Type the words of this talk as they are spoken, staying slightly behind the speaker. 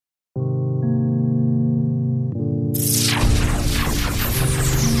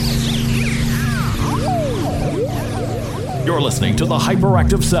You're listening to the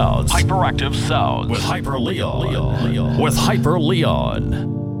Hyperactive Sounds. Hyperactive Sounds with Hyper Leon. With Hyper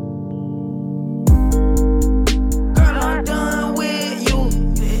Leon.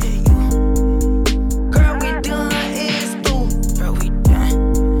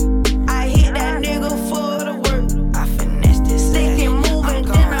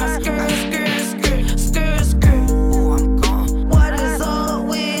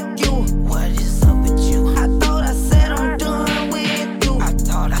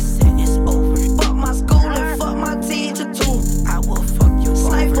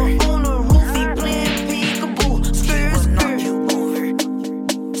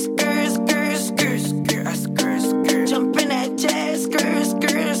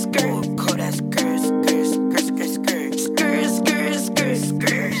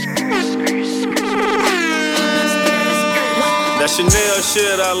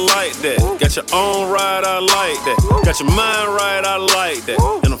 Shit, I like that. Got your own ride, I like that. Got your mind right, I like that.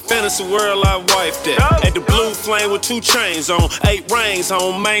 In a fantasy world, I wife that. At the blue flame with 2 chains on, 8 rings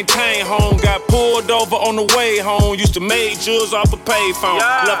on, maintain home. Got pulled over on the way home. Used to make jewels off a payphone.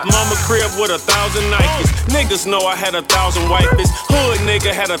 Left mama crib with 1,000 Nikes. Niggas know I had 1,000 wifeys. Hood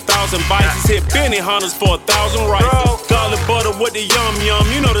nigga had 1,000 bites. Hit Benny Hunters for 1,000 rifles. Garlic butter with the yum yum.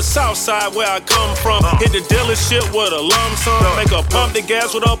 You know the south side where I come from. Hit the dealership with a lump sum. Make a pump the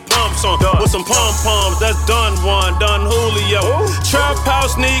gas with a pumps on. With some pom-poms, that's done one, done Julio. Trap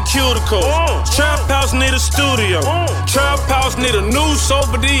house need cuticles. Trap house need a studio. Trap house need a new soap,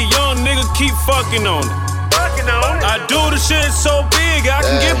 but these young niggas keep fucking on it. I do the shit so big, I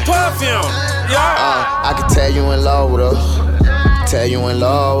can get puffy on it. I can tell you in love with her. Tell you in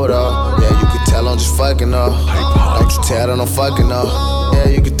love with her. Yeah, you can tell I'm just fucking her. Don't you tell that I'm fucking her. Yeah,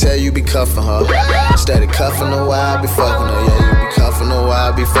 you can tell you be cuffing her. Steady cuffing her while I be fucking her. Yeah, you be cuffing her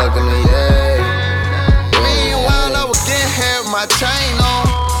while I be fucking her. Yeah. Meanwhile, I was getting hair with my chain on.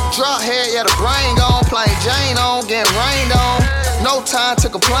 Drop head, yeah, the brain gone. Plain Jane on, getting rained on. No time to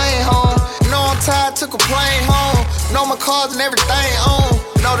complain home. No, I'm tired to complain home. Know my cars and everything on.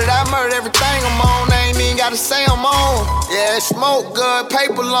 Know that I murdered everything I'm on. They ain't even gotta say I'm on. Yeah, smoke good,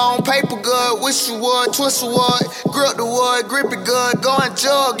 paper long, paper good. Wish you would, twist the wood, grip the wood, grip it good. Go and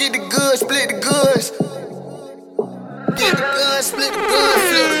jug, get the goods, split the goods. Get the goods, split the goods,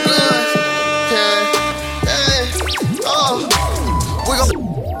 flip the goods. Yeah, oh. We gon'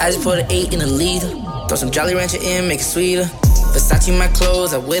 I just put an 8 in a liter. Throw some Jolly Rancher in, make it sweeter. Versace my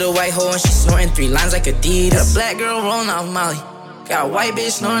clothes, I with a white hoe and she snorting 3 lines like Adidas. Got a black girl rolling off Molly. Got a white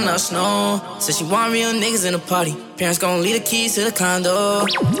bitch snoring up snow. Said she want real niggas in the party. Parents gon' leave the keys to the condo.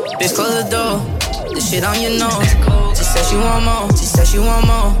 Bitch, close the door. This shit on your nose. She said she want more. She said she want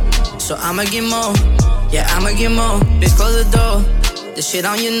more. So I'ma get more. Yeah, I'ma get more. Bitch, close the door. This shit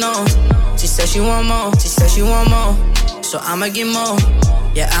on your nose. She said she want more. She said she want more. So I'ma get more.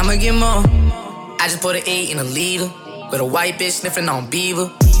 Yeah, I'ma get more. I just put an 8 in a liter. With a white bitch sniffing on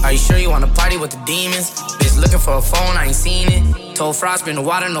Beaver. Are you sure you wanna party with the demons? Bitch looking for a phone, I ain't seen it. Told Frost, bring the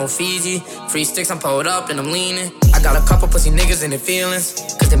water, no Fiji. Free sticks, I'm pulled up and I'm leaning. I got a couple pussy niggas in their feelings.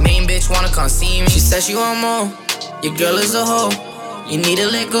 Cause the main bitch wanna come see me. She said she want more. Your girl is a hoe. You need to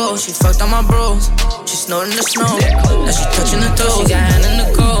let go. She fucked on my bros. She snorting the snow. Now she touching the toes. She got hand in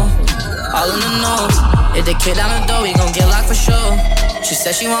the cold. All in the nose. If the kid down the door, he gon' get locked for sure. She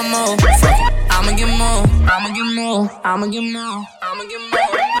said she want more. Fuck it. I'ma get more. I'ma get more. I'ma get more. I'ma get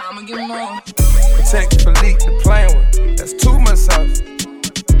more. I'ma get more. Protect Philippe, the plain one. That's too much sauce.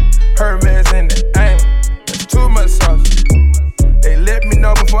 Hermes in the aim. That's too much sauce. They let me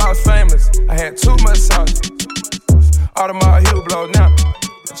know before I was famous. I had too much sauce. Audemars heel blow now.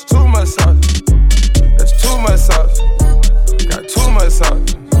 That's too much sauce. That's too much sauce. Got too much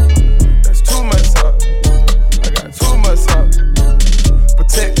sauce. That's too much sauce. I got too much sauce.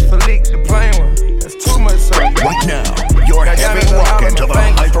 Protect Philippe, the plain one. That's too much sauce. Right now, you're heavy rockin' to the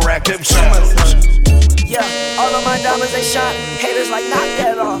Hyperactive Sounds. Yeah, all of my diamonds they shine. Haters like knock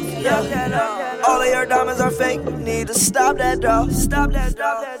that off. Yeah, all of your diamonds are fake. You need to stop that dog. Stop that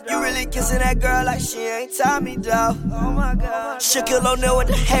dog. You really kissing that girl like she ain't Tommy dog. Oh my God. Shaquille O'Neal with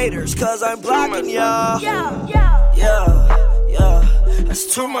the haters, cause I'm blocking y'all. Yeah.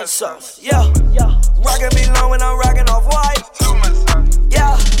 That's too much sauce. Yeah. Rockin' me long when I'm rockin' off white. Too much sauce.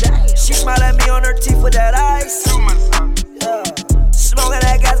 Yeah. She smile at me on her teeth with that ice. Too much sauce. Yeah. Smoking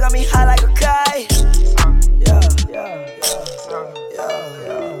that gas got me high like a kite.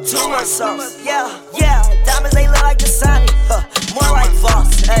 Too much sauce. Yeah. Diamonds they look like the Dasani. More like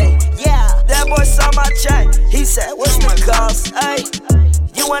Voss. Hey. Yeah. That boy saw my chain. He said, what's the cost? Hey.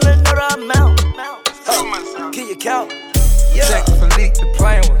 You wanna know the amount? Can you count? Yeah. Check Philippe, the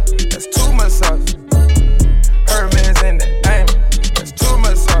plain one. That's too much sauce. Hermes in the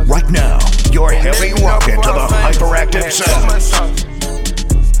You're heavy walking to the hyperactive sound.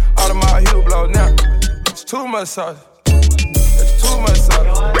 All of my heel blow now. It's too much sauce. It's too much sauce.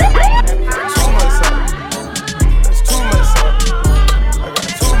 It's too much sauce. It's too much sauce. I got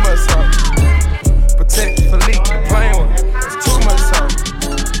too much sauce. Protect Philippe, the plain one. It's too much sauce.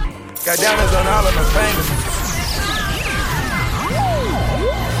 Got diamonds on all of my fingers.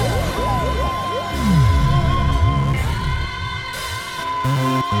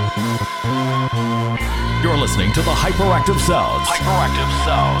 You're listening to the Hyperactive Sounds. Hyperactive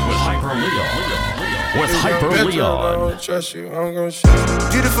Sounds with Hyper Leon. With Hyper Leon. I don't trust you. I'm gonna shoot you.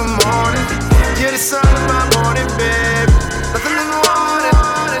 Beautiful morning, you're the sun of my morning, babe. Nothing in the morning.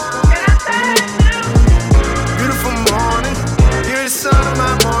 Beautiful morning, you're the sun of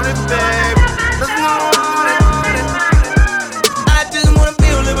my morning, babe. Nothing in the morning. I just wanna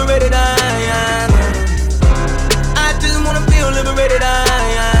feel liberated, I just wanna feel liberated,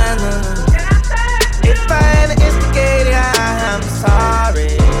 If I ever instigated, I'm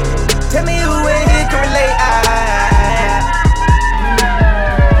sorry. Tell me who in here can relate.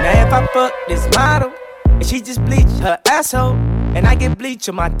 Now if I fuck this model and she just bleach her asshole, and I get bleach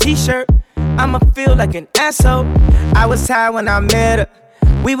on my t-shirt, I'ma feel like an asshole. I was high when I met her.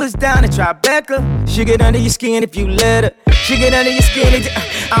 We was down in Tribeca. She get under your skin if you let her. She get under your skin.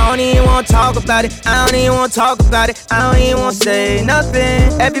 I don't even wanna talk about it. I don't even wanna talk about it. I don't even wanna say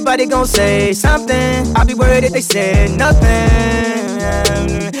nothing. Everybody gon' say something. I'll be worried if they said nothing.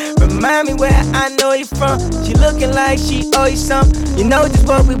 Remind me where I know you from. She looking like she owe you something. You know just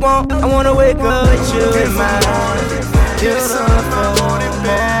what we want. I wanna wake up with you in my morning. Beautiful morning,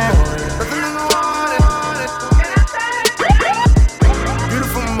 babe.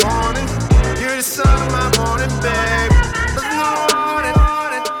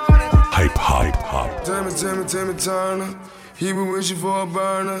 Timmy Turner, he been wishing for a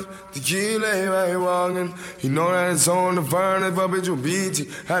burner. Tequila, right here walking. You know that it's on the furnace. But bitch, you BT.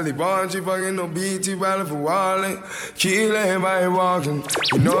 Halle Barn, she fucking no BT. Riding for Wally. Tequila, right here walking.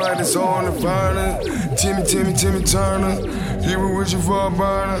 You know that it's on the furnace. Timmy Turner, he been wishing for a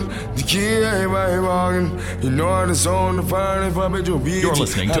burner. Tequila, right here walking. You know that it's on the furnace. But bitch, you BT. You're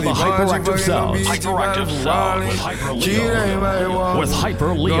listening to the Hyperactive Sounds. Hyperactive Sounds with Hyper Leon. With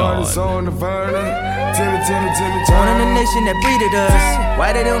Hyper Leon. It's on the furnace. Timmy Born in a nation that breeded us.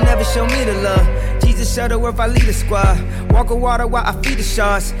 Why they don't never show me the love? Jesus Shuttleworth, I lead a squad. Walk on water while I feed the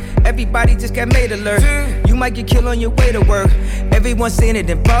sharks. Everybody just got made alert. You might get killed on your way to work. Everyone seeing it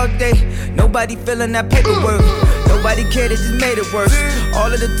in broad day. Nobody feeling that paperwork. Nobody cared, it just made it worse.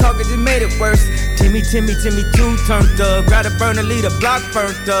 All of the talking just made it worse. Timmy too turned up. Gotta burn a lead, a block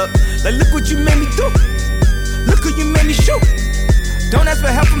burnt up. Like look what you made me do. Look who you made me shoot. Don't ask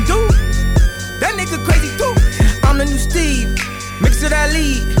for help from dude. That nigga crazy too. I'm the new Steve, mix it I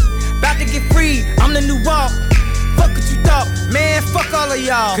lead. About to get free, I'm the new Walt. Fuck what you thought, man, fuck all of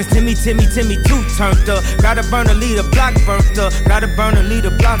y'all. Cause Timmy too turned up. Gotta burn a lead, a block burnt up. Gotta burn a lead,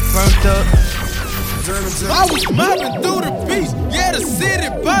 a block burnt up. I was mobbing through the beach, yeah, the city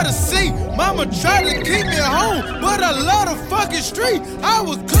by the sea. Mama tried to keep me home, but I love the fucking street. I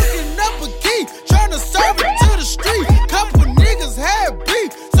was cooking up a key, trying to serve it to the street. Couple niggas had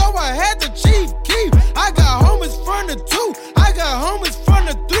beef, so I had the chief keep. I got homies from the 2, I got homies from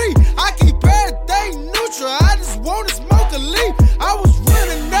the 3. I keep everything neutral, I just wanna smoke a leaf. I was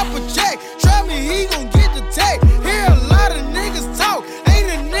running up a check, try me, he gon' get the tag. Hear a lot of niggas talk, ain't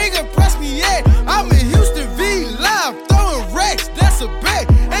a nigga press me yet. I'm in Houston V live, throwing racks, that's a bet.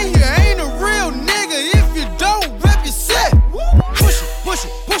 And you ain't a real nigga if you don't rep your set. Push it, push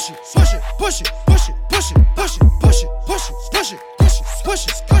it, push it, push it, push it, push it, push it, push it, push it, push it, push it, push it, push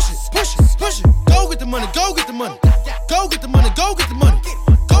it, push it, push it, push it. Go get the money, go get the money. Go get the money, go get the money.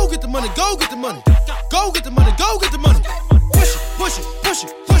 Go get the money, go get the money. Go get the money, go get the money. Push it, push it, push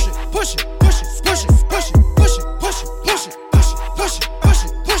it, push it, push it, push it, push it, push it, push it, push it, push it, push it, push it, push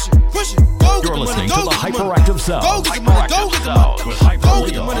it, push it, push it. You're listening to the Hyperactive Sounds. Go get the money, go get the money. With Hyper Go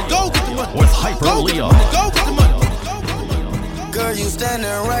get the money, go get the money. With Hyper Leon. Go get the money. Girl, you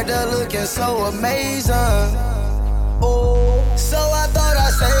standing right there looking so amazing. Oh, so I thought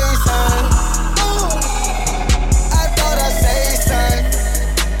I'd say something. I thought I'd say something.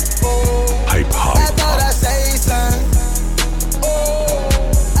 Oh, I thought I'd say something. Oh,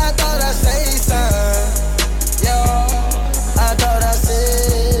 I thought I'd say something. Yeah, I thought I'd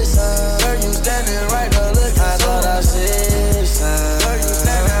say something. Girl, you standing right there looking I thought I'd say something. Girl, you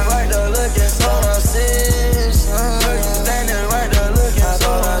standing right there looking so I say something. Girl, you standing right there looking I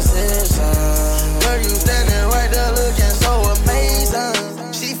thought I said something. Girl, you standing right there looking so amazing.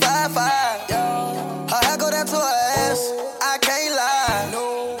 She 5'5",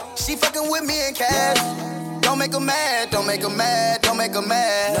 make her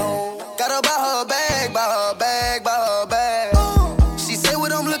mad. Gotta buy her a bag, buy her a bag, buy her a bag. She say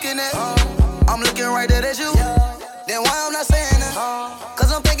what I'm looking at. I'm looking right there at you. Then why I'm not saying that?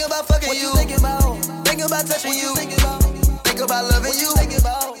 Cause I'm thinking about fucking you. Thinking about touching you. Thinking about loving you. Thinking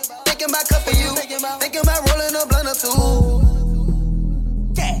about cuffing you. Thinking about rolling a blunt or two.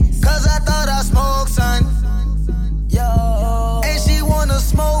 Cause I thought I smoked, son. And she wanna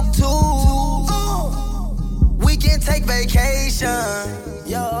smoke too. We can take vacation.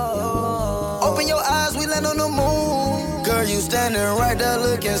 Open your eyes, we land on the moon. Girl, you standing right there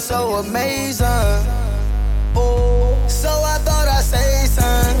looking so amazing. So I thought I'd say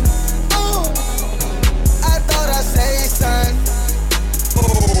son. I thought I'd say son.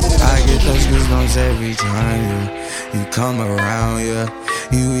 I get those goosebumps every time you come around, yeah.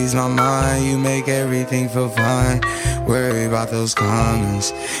 You ease my mind, you make everything feel fine. Worry about those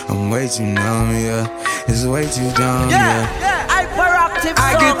comments, I'm way too numb, yeah. It's way too dumb, yeah.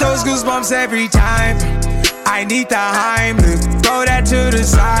 I get those goosebumps every time. I need the Heimlich, throw that to the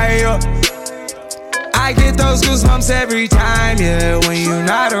side, yeah. I get those goosebumps every time, yeah. When you're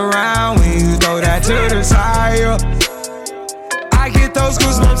not around, when you throw that to the side, yeah. I get those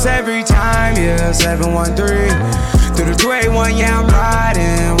goosebumps every time, yeah. 713 through the 281, yeah, I'm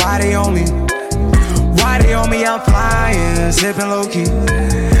riding. Why they on me? Why they on me? I'm flying, sipping low key.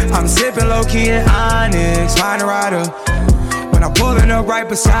 I'm sipping low key in Onyx, find a rider. When I'm pulling up right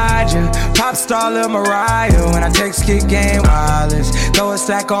beside you, pop star Lil Mariah. When I text kick game wireless, throw a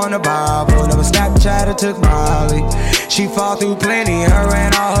stack on the Bible. Never Snapchat or took Molly. She fall through plenty, her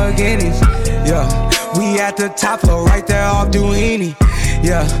and all her guineas. Yeah, we at the top floor, right there off Duini.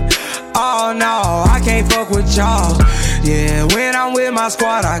 Yeah. Oh no, I can't fuck with y'all. Yeah, when I'm with my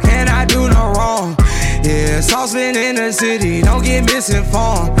squad, I cannot do no wrong. Yeah, saucepan in the city, don't get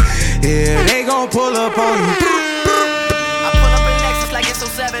misinformed. Yeah, they gon' pull up on you. I pull up a Lexus like it's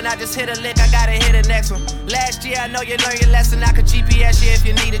 07, I just hit a lick, I gotta hit the next one. Last year I know you learned your lesson, I could GPS you if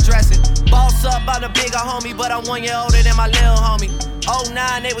you need addressing. Boss up, I'm the bigger homie, but I'm 1 year older than my little homie.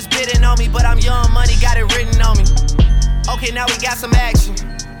 09, they was bidding on me, but I'm young money, got it written on me. Okay, now we got some action.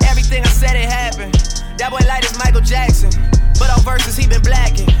 Everything I said it happened. That boy light is Michael Jackson, but on verses he been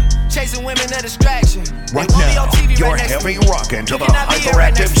blacking. Chasing women a distraction. Right now, you're heavy rockin' to the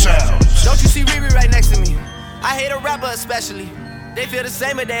hyperactive sounds. Don't you see Riri right next to me? I hate a rapper especially. They feel the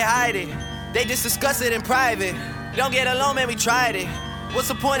same but they hide it. They just discuss it in private. Don't get along, man, we tried it. What's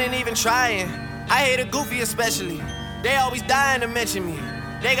the point in even trying? I hate a goofy especially. They always dying to mention me.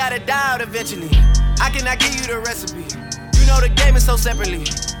 They gotta die out eventually. I cannot give you the recipe. You know the game is so separately.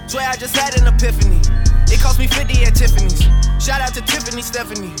 Swear I just had an epiphany. It cost me 50 at Tiffany's. Shout out to Tiffany,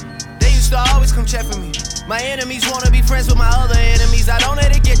 Stephanie. They used to always come check for me. My enemies wanna be friends with my other enemies. I don't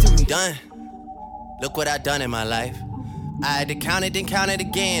let it get to me. Done. Look what I done in my life. I had to count it, then count it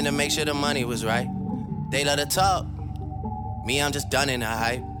again to make sure the money was right. They love to talk. Me, I'm just done in the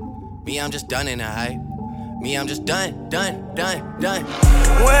hype. Me, I'm just done in the hype. Me, I'm just done.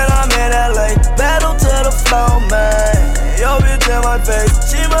 When I'm in LA, battle to the floor, man. Yo, bitch in my face,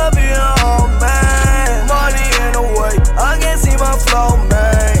 she must be a home, man. Money in the way, I can't see my flow,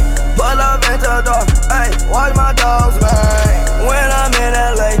 man. Pull up at the door, ayy, watch my dogs, man. When I'm in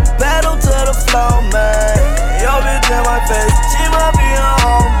LA, battle to the floor, man. Yo, bitch in my face, she must be a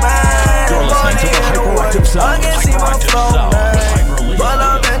home, man. Money in the way, I can't see my flow, man. Pull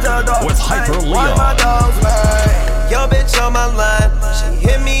up at the door, ayy, watch my dogs, man. Yo, bitch on my line, she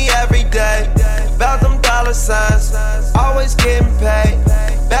hit me every day. About them dollar signs, always getting paid.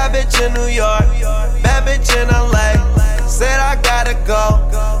 Bad bitch in New York, bad bitch in LA. Said I gotta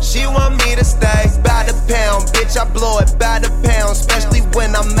go, she want me to stay. By the pound, bitch, I blow it by the pound. Especially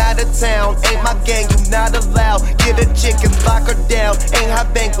when I'm out of town. Ain't my gang, you not allowed. Get a chick and lock her down. Ain't high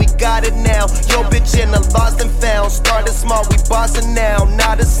bank, we got it now. Yo, bitch in the lost and found. Started small, we bossin' now,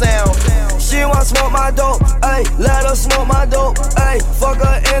 not a sound. She want smoke my dope, ayy, let her smoke my dope, ayy. Fuck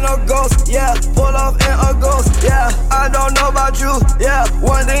her in a ghost, yeah, pull off in a ghost, yeah. I don't know about you, yeah.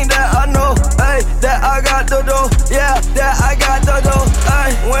 One thing that I know, ayy, that I got to do, yeah, that I got to do,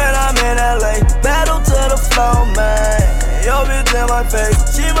 ayy. When I'm in LA, battle to the floor, man. Yo, bitch in my face,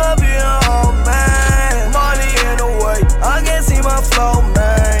 she must be a home, man. Money in the way, I can't see my flow,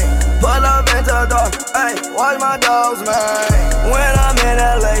 man. Pull up at the door, ayy, watch my dogs, man. When I'm in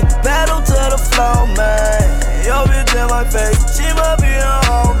LA, battle to the floor, man. Yo, bitch in my face, she must be a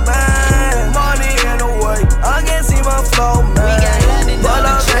home, man. Money in the way, I can't see my flow, man. Pull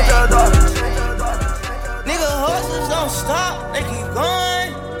up at the door. Nigga, hustles don't stop, they keep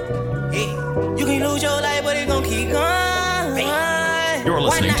going. Yeah. You can lose your life, but it gon' keep going. You're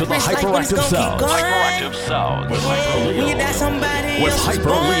listening to to the Hyperactive Sound. Hyperactive Sound with Hyper Leon. With Hyper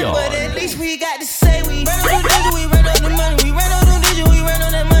Leon. But at least we got to say we ran on the digit, we ran on the money, we ran on the digit, we ran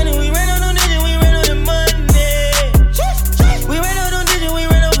on that money, we ran on the digit, we ran on the money. We ran on the digit, we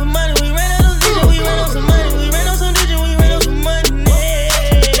ran on the money, we ran on the digit, we ran on some money, we ran on some digit, we ran on some money.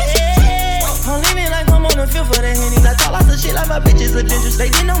 I'm living like I'm on the field for the Hennies. I talk lots of shit like my bitches are dangerous.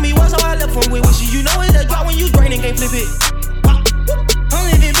 They didn't know me once, so I left them with wishes. You know it's a drop when you drain and can't flip it. I'm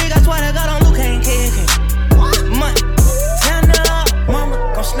living big, I swear to God, on Luke, ain't kidding. Money, turn it up, mama,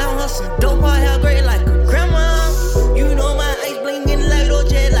 gon' snout her some dope, her hair great like a grandma. You know my ice blinking like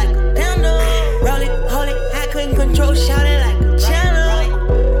Dolce, like a panda. Roll it, hold it, I couldn't control, shout it like a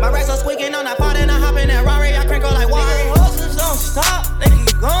channel. My racks are squeaking on that part and I hop in that Rari, I crank her like water. Horses don't stop, they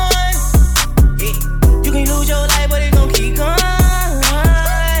keep going. Yeah. You can lose your life, but it gon' keep going.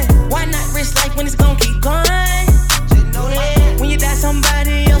 Why not risk life when it's gon' keep going? When you die,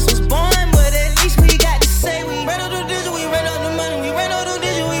 somebody else was born, but at least we got to say we ran on the digit, we ran on the money, we ran on the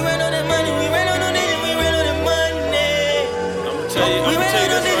digit, we ran on that money, we ran on the digit, we ran on that money. I'ma tell you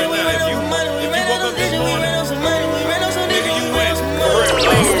this right now. If you woke up this morning, nigga, you win.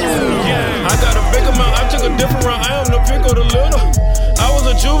 I got a big amount, I took a different route. I am the pick of the little. I was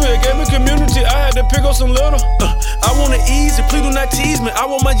a juvie, it gave me community. I had to pick up some little. I want it easy, please do not tease me. I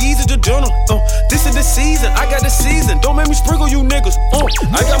want my Yeezy to journal. This is the season, I got the season. Don't make me sprinkle you niggas.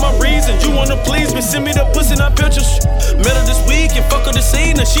 I got my reason, you wanna please me. Send me the pussy, not pictures. Met her this week and fuck her this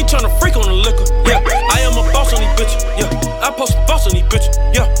evening. She tryna freak on the liquor. Yeah, I am a boss on these bitches. Yeah, I post a boss on these bitches.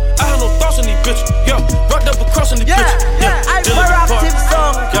 Yeah, I have no thoughts on these bitches. Yeah, rocked up across on these bitches. Yeah, Hyperactive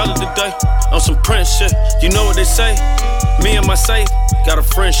Sound. Y'all of the day on some Prince shit. You know what they say? Me and my safe got a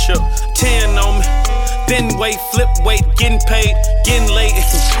friendship. 10 on me. Then wait, flip weight, getting paid, getting late.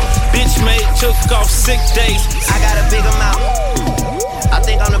 Bitch made, took off 6 days. I got a big amount. I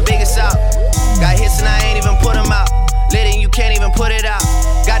think I'm the biggest out. Got hits and I ain't even put them out. Lit and you can't even put it out.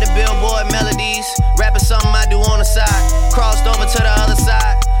 Got the billboard melodies. Rapping something I do on the side. Crossed over to the other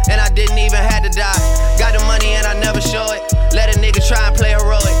side. And I didn't even have to die. Got the money and I never show it. Let a nigga try and play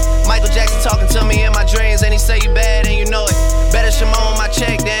heroic. Michael Jackson talking to me in my dreams. And he say you bad and you know it. Better Shimon on my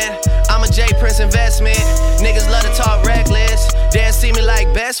check then. I'm a J Prince investment. Niggas love to talk reckless. They see me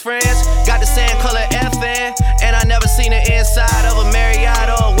like best friends. Got the same color FN. And I never seen the inside of a Marriott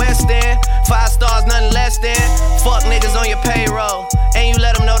or a West End. 5 stars, nothing less than. Fuck niggas on your payroll. And you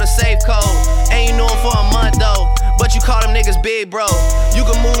let them know the safe code. And you knew them for a month though. But you call them niggas big bro. You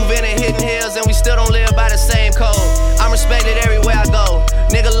can move in and hitting hills and we still don't live by the same code. I'm respected everywhere I go.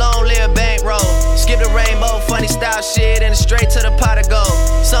 Nigga long live bankroll. Skip the rainbow, funny style shit, and straight to the pot of gold.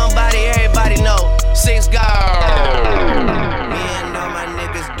 Somebody, everybody know. 6 God. Me and all my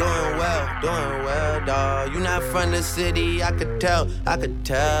niggas doing well, dawg. You not from the city, I could tell,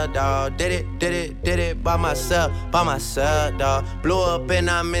 dawg. Did it by myself, dawg. Blew up and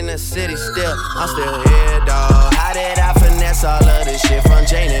I'm in the city still, I'm still here, dawg. How did I finesse all of this shit from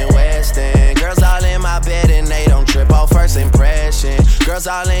Jane and Weston? Girls all in my bed and they don't trip off first impression. Girls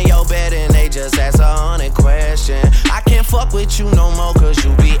all in your bed and they just ask 100 questions. I can't fuck with you no more cause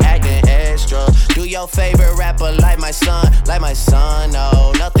you be acting extra. Do your favorite rapper like my son,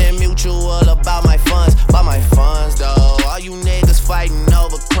 no. Nothing mutual about my funds, though. All you niggas fighting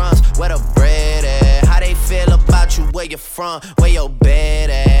over crumbs, where the bread at? How they feel about you, where you from, where your bed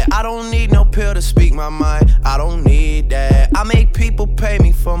at? I don't need no pill to speak my mind, I don't need that. I make people pay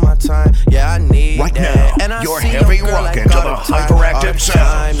me for my time, yeah, I need right that. Now, and I you're heavy rocking to the Hyperactive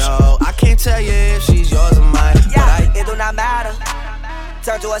Sound. I can't tell you if she's yours or mine, yeah, it do not matter.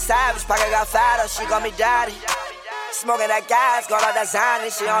 Turn to a savage, pocket got fatter, she call me daddy. Smoking that gas, got all that Zany,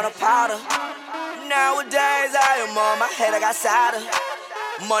 she on a powder. Nowadays I am on my head, I got sadder.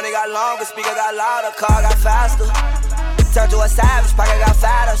 Money got longer, speaker got louder, car got faster. Turn to a savage, pocket got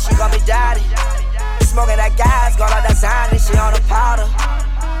fatter, she call me daddy. Smoking that gas, got all that Zany, she on a powder.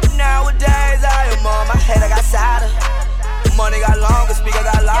 Nowadays I am on my head, I got sadder. Money got longer, speaker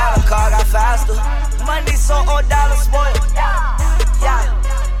got louder, car got faster. Money so old, dollar spoiled. Yeah,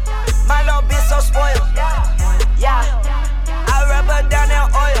 my little bitch so spoiled. Yeah, I rub her down in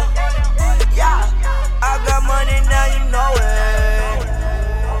oil. Yeah, I got money now, you know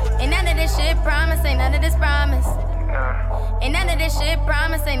it. Ain't none of this shit promise, ain't none of this promise. Ain't none of this shit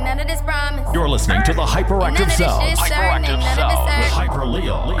promise, ain't none of this promise. You're listening to the Hyperactive Sound. Hyperactive Sound with Hyper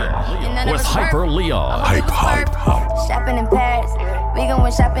Leon. With Hyper Leon. Hype. Shopping in Paris, we gon'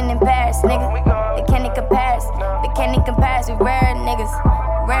 win shopping in Paris, nigga. They can't even compare. We rare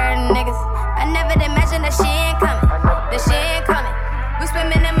niggas. I never imagined that she ain't coming. We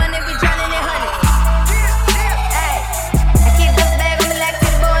spending that money, we drowning in honey. Ay, I keep this bag on me like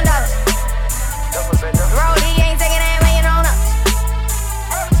this boy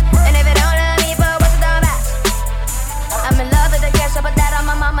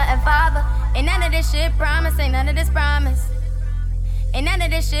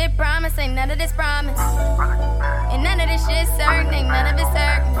this shit promise, ain't none of this promise. And none of this shit certain, ain't none of it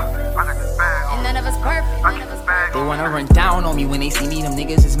certain. And none of us perfect. They wanna run down on me when they see me, them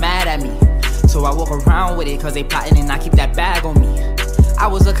niggas is mad at me. So I walk around with it cause they plotting and I keep that bag on me. I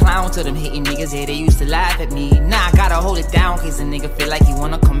was a clown to them hating niggas, yeah, they used to laugh at me. Now I gotta hold it down cause a nigga feel like he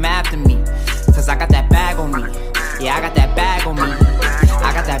wanna come after me. Cause I got that bag on me. Yeah, I got that bag on me.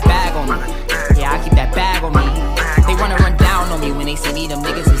 I got that bag on me. Yeah, I keep that bag on me. They wanna run down on me when they see me, them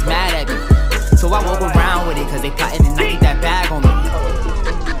niggas is mad at me. So I walk around with it cause they plotting and I keep that bag on me.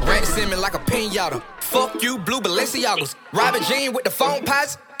 Red Simmons like a pinata. Fuck you, blue Balenciagas. Robert Jean with the phone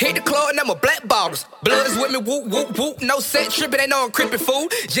pots. Hit the club and them a black bottles. Bloods with me, whoop, whoop, whoop. No set trippin', ain't no crippin' fool.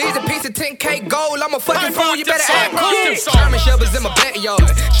 G's a piece of 10K gold, I'm a fucking fool, you better act cool. German shovels in my backyard.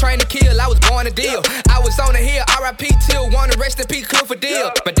 Train to kill, I was born to deal. I was on the hill, R.I.P. till one, rest in peace, Cliff for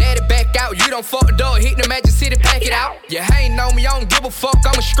deal. My daddy back out, you don't fuck the dog. Hit the Magic City, pack it out. You hatin' on me, I don't give a fuck.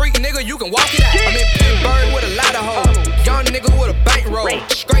 I'm a street nigga, you can walk it out. I'm in Pittsburgh with a lot of hoes. Young nigga with a bankroll.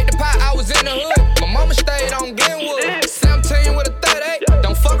 Scrape the pot, I was in the hood. My mama stayed on Glenwood. 17 with a 38.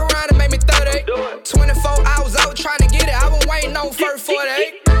 Don't fuck around and make me 38. 24 hours, I was trying to get it. I was waiting on first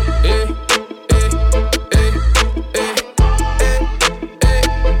 48.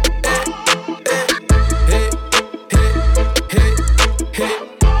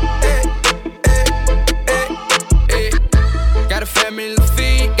 Got a family to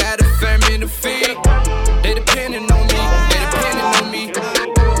feed, got a family to feed. They depending on me, they depending on me.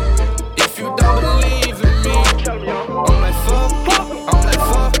 If you don't believe in me, I'm like fuck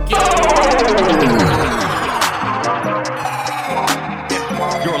you.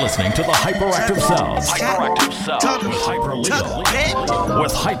 You're listening to the Hyperactive Sound. Hyperactive Sound with Hyper Leon.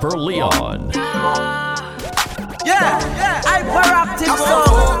 With Hyper Leon. Yeah, Hyperactive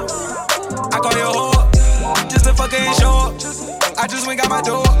Sound. I call your whore, just a fucking show. I just went got my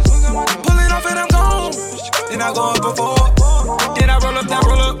door, pulling off and I'm gone. Then I go up before, then I roll up,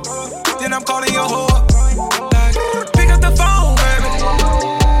 then I'm calling your whore. Like, pick up the phone, baby.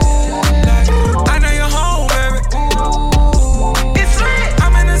 Like, I know you're home, baby. It's lit,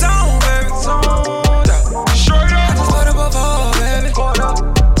 I'm in the zone, baby. Straight up, I just put up before, baby.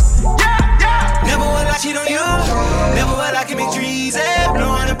 Yeah. Never will I cheat on you, never will I commit treason.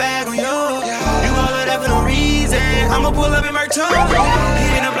 Blowing a bag on you, you all of that for no reason. I'ma pull up in my too,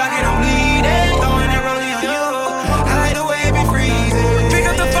 hitting the block and I'm bleeding, throwing that rolling on you. I like the way it be freezing. Pick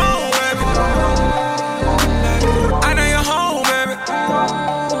up the phone, baby. I know you're home, baby.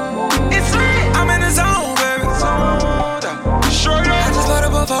 It's lit, I'm in the zone, baby. Straight up, I just put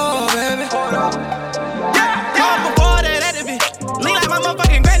up before, baby. Yeah. Before that, that be lean like my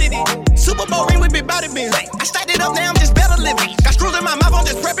motherfucking granny. Super Bowl ring with big body bins. I stacked it up, now I'm just better living. Got screws in my mouth, I'm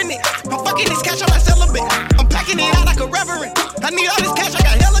just prepping it. I'm fucking this cash, I'm not celibate. I'm packing it out like a reverend. I need all this cash, I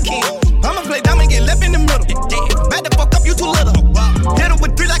got hella kids. I'ma play dumb and get left in the middle. Back the fuck up, you too little. Hit her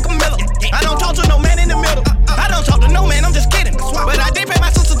with 3 like a miller. I don't talk to no man in the middle. I don't talk to no man, I'm just kidding. But I did pay my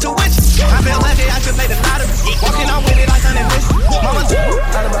sister tuition. I feel lucky, I should play the lottery. Walking on with it like an ambition. Mama too.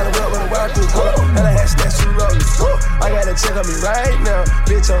 I done bought a wheel with a wild through color. And I had stats through rollers. I gotta check on me right now.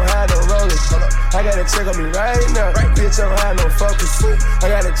 Bitch, I'm high, no rollers. I gotta check on me right now. Bitch, I'm high, no focus. I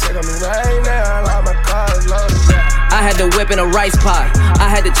gotta check on me right now. All my cars loaded. I had to whip in a rice pot. I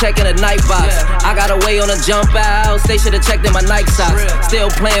had to check in a night box. I got away on a jump out. They should've checked in my Nike socks.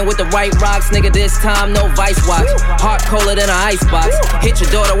 Still playing with the right rocks, nigga. This time no vice watch. Heart colder than an ice box. Hit your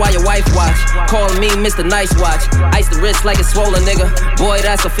daughter while your wife watch. Calling me Mr. Nice Watch. Ice the wrist like it's swollen, nigga. Boy,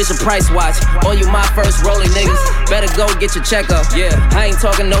 that's official price watch. On you my first rolling niggas. Better go get your checkup. Yeah, I ain't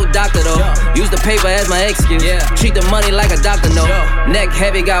talking no doctor though. Use the paper as my excuse. Treat the money like a doctor no. Neck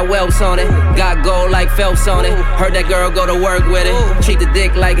heavy, got whelps on it. Got gold like Phelps on it. Heard that girl go to work with it. Treat the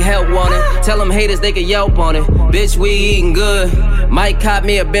dick like help on it. Tell them haters they can Yelp on it. Bitch, we eating good. Might cop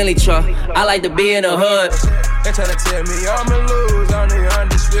me a Bentley truck. I like to be in the hood. They tryna tell me I'ma lose, I'm the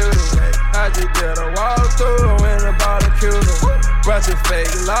undisputed. I just did a walkthrough in a barbecue. Bunch of fake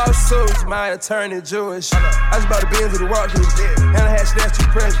lawsuits, my attorney Jewish. I just bought a Benz with a walk-through, and I had snatch too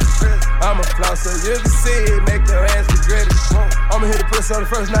precious. I'ma floss so you can see it, make your ass be gritty. I'ma hit the pussy on the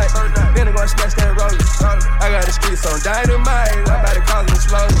first night, then I'm gonna smash that roller. I got the streets on dynamite, I'm about to cause an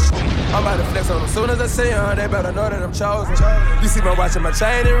explosion. I'm about to flex on them soon as I see them, they better know that I'm chosen. You see my watch and my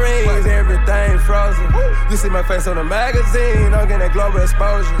chain and rings, everything frozen. You see my face on the magazine, I'm getting that global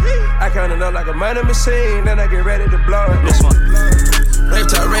exposure. I count it up like a money machine, then I get ready to blow it. This one. Rave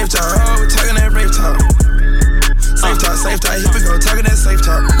talk, oh, we talking that rave talk. Safe talk, here we go, talking that safe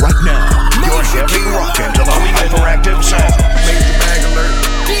talk. Right now, you're heavy rockin' to the Hyperactive Sound. Major bag alert.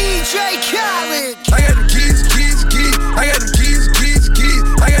 DJ Khaled. I got the keys. I got the keys.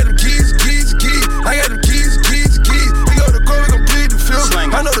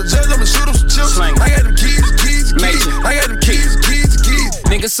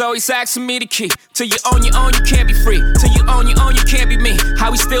 niggas always asking me the key. Till you own your own, you can't be free. Till you own your own, you can't be me.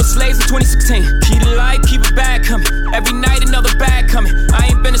 How we still slaves in 2016. Keep the light, keep it bad coming. Every night another bag coming. I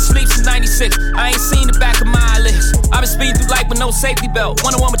ain't been asleep since 96. I ain't seen the back of my eyelids. I've been speeding through life with no safety belt.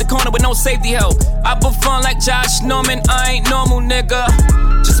 101 with the corner with no safety help. I put fun like Josh Norman. I ain't normal, nigga.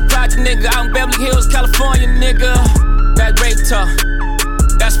 Just a project nigga out in Beverly Hills, California, nigga. That rape talk.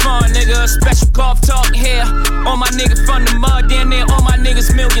 That's fun, nigga. Special golf talk here. All my niggas from the mud, damn near all my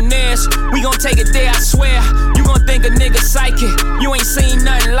niggas millionaires. We gon' take it there, I swear. You gon' think a nigga psychic. You ain't seen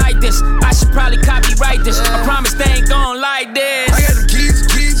nothing like this. I should probably copyright this. I promise they ain't gon' like this. I got them keys.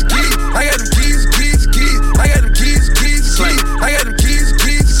 I got them keys. I got them keys. I got them keys.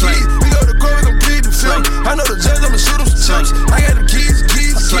 We go to court, we gon' plead the film. I know the judge, I'ma shoot him some chips. I got them keys.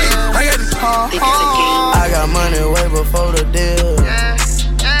 I got them I got money way before the deal.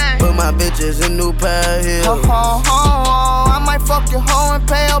 Put my bitches in new pair of heels. I might fuck your hoe and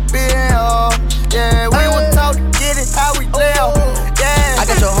pay a bill. Yeah, we were taught to get it how we live. Yeah, I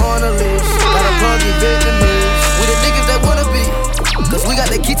got your hoe on the list. Got a plug in Vietnamese. We the niggas that wanna be. Cause we got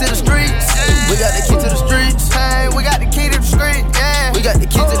the key to the streets. We got the key to the streets. Hey, we got the key to the street. Yeah, we got the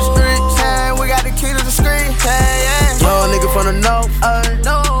key to the streets. Hey, we got the key to the street. Hey, yeah. Young nigga from the north.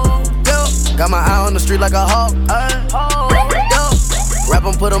 Got my eye on the street like a hawk. Rap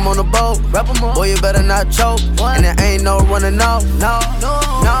 'em, put 'em on the boat. Boy, you better not choke. And there ain't no running off. No.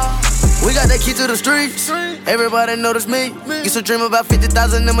 We got that key to the streets. Everybody notice me. Used to dream about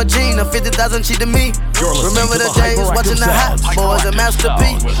 50,000 in my jeans. Now 50,000 cheat to me. Remember the days watching the Hot Boys and Master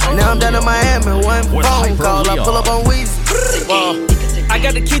P. Now I'm down in Miami. One phone call, I pull up on Weezy. I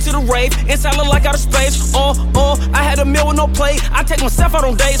got the key to the rave, inside look like outer space. I had a meal with no play. I take myself out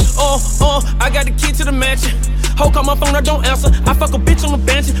on dates. I got the key to the mansion. Ho, call my phone, I don't answer. I fuck a bitch on the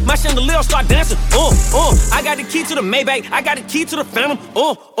bench. My chandelier start dancing. I got the key to the Maybach. I got the key to the Phantom.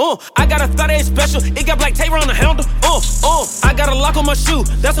 I got a 38 special. It got black tape on the handle. I got a lock on my shoe.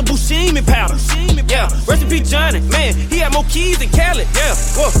 That's a Buscemi powder. Yeah, recipe Johnny. Man, he had more keys than Khaled. Yeah,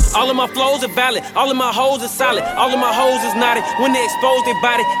 all of my flows are valid. All of my hoes is solid. All of my hoes is knotted. When they expose their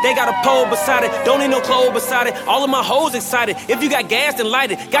body, they got a pole beside it. Don't need no clothes beside it. All of my hoes excited. If you got gas, then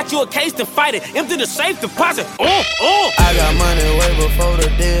light it. Got you a case, then fight it. Empty the safe deposit. I got money way before the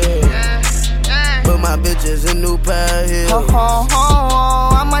deal. Put my bitches in new pair of heels.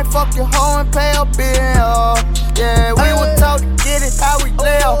 I might fuck your hoe and pay a bill. Yeah, we were taught to get it how we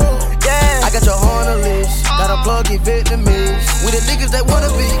live. Yeah, I got your hoe on the list. Got a plug in Vietnamese. We the niggas that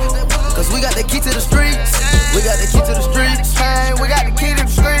wanna be. Cause we got the key to the streets. We got the key to the streets. Hey, we got the key to the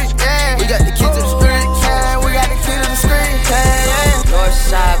streets. Yeah, we got the key to the streets. Hey, we got the key to the streets. Hey, yeah.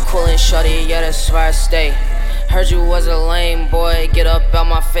 Northside coolin' shorty, yeah, that's where I stay. Heard you was a lame boy, get up out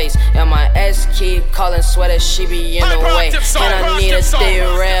my face. And my ex keep calling, swear that she be in the way. And I need to stay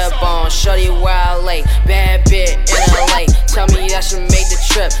red bone, shorty where I lay. Bad bit in LA, tell me I should make the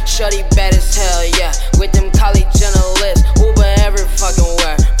trip. Shorty bad as hell, yeah, with them Kylie Jenner lips. Uber every fucking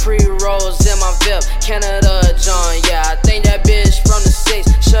where, pre-rolls in my VIP. Canada John, yeah, I think that bitch from the 6.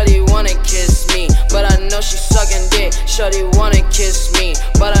 Shorty wanna kiss me, but I know she sucking dick. Shorty wanna kiss me,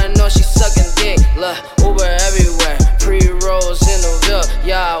 but I know she sucking dick. Look, Uber everywhere, pre-rolls in the VIP.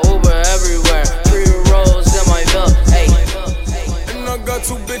 Yeah, Uber everywhere, pre-rolls in my VIP. Hey. And I got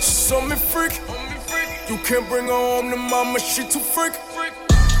two bitches on me freak. You can't bring her home to mama, she too freak.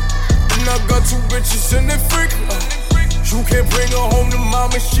 And I got two bitches in that freak. You can't bring her home to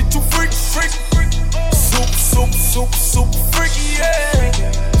mama, she too freak. Soup freak, yeah.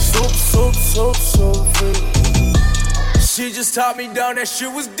 Soup freak. She just taught me down, that shit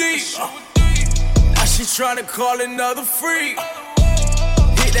was deep. Now she tryna call another freak.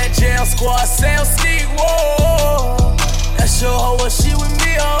 Hit that jail squad, sound sneak, whoa. That's your hoe, what she with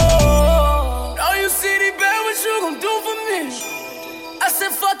me, oh. Now you see the bad, what you gon' do for me? I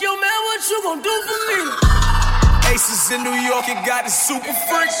said, fuck your man, what you gon' do for me? Aces in New York, you got the super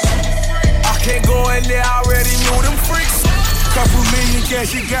freaks. I can't go in there, I already knew them freaks. Couple million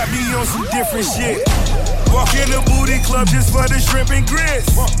cash, you got me on some different shit. Walk in the booty club just for the shrimp and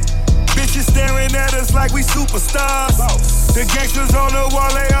grits. Bitches staring at us like we superstars. The gangsters on the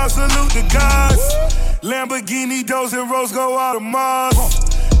wall, they all salute the gods. Lamborghini, doors and rolls go out of Mars.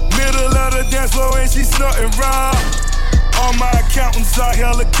 Middle of the dance floor and she snorting raw. All my accountants are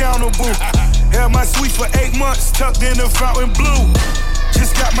held accountable. Held my suite for 8 months, tucked in the fountain blue.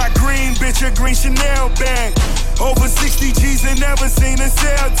 Just got my green bitch a green Chanel bag. Over 60 G's and never seen a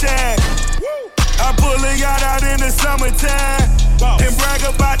sale tag. I pull a yacht out in the summertime and brag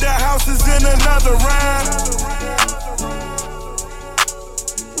about the houses in another rhyme.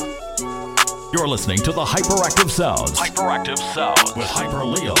 You're listening to the Hyperactive Sounds. Hyperactive Sounds with Hyper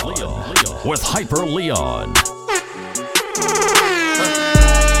Leon. With Hyper Leon.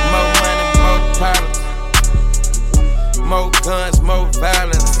 More money, more problems. More guns, more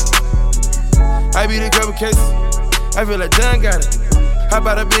violence. I beat a couple cases. I feel like John got it. How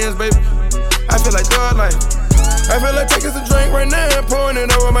about a Benz, baby? I feel like dog life. I feel like taking some drink right now and pouring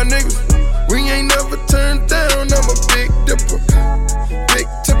it over my niggas. We ain't never turned down. I'm a big dipper, big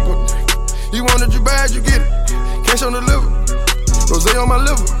tipper. You want it, you buy it, you get it. Cash on the liver, rose on my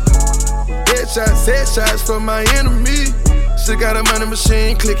liver. Headshots for my enemy. Still got a money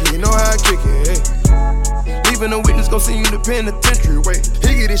machine clicking, you know how I kick it. Hey. Leaving a witness, gon' see you in the penitentiary. Wait,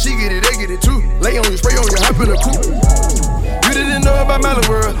 he get it, she get it, they get it too. Lay on you, spray on you, hop in the coupe. You didn't know about Mally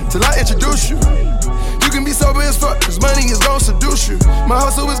World till I introduce you. You can be sober as fuck, cause money is gon' seduce you. My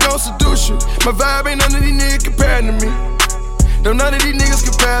hustle is gon' seduce you. My vibe ain't none of these niggas compared to me. No, none of these niggas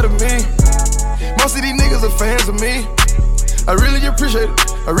compare to me. Most of these niggas are fans of me. I really appreciate it.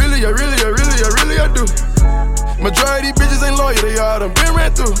 I really do. Majority of these bitches ain't loyal, they all done been ran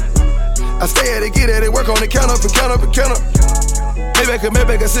through. I stay at it, get at it, work on it, count up and count up and count up. Maybe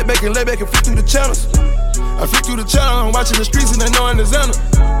I sit back and lay back and flick through the channels. I flick through the channel, I'm watching the streets and I know I'm the Xander.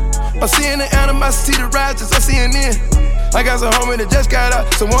 I'm seeing the animosity, the righteous, I'm seeing in. I got some homies that just got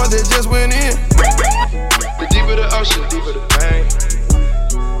out, some ones that just went in. The deeper the ocean, deeper the pain.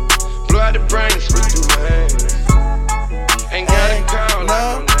 Blow out the brain, switch through my hands. Ain't got it called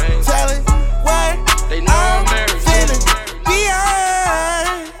like no name. Tell it what they know I'm married. Feeling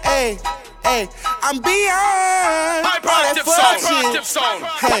beyond, hey, I'm beyond. Hyperactive song.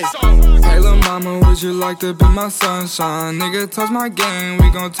 Hey. Hey lil' mama, would you like to be my sunshine? Nigga, touch my game, we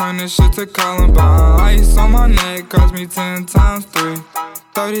gon' turn this shit to Columbine. Ice on my neck cost me 10 times 3.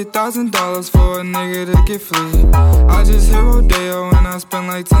 $30,000 for a nigga to get free. I just hit Rodeo and I spent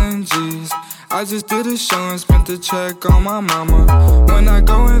like 10 G's. I just did a show and spent the check on my mama. When I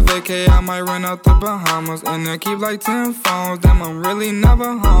go and vacay, I might run out the Bahamas. And I keep like 10 phones, damn, I'm really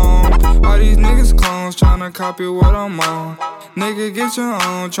never home. All these niggas clones tryna copy what I'm on. Nigga, get your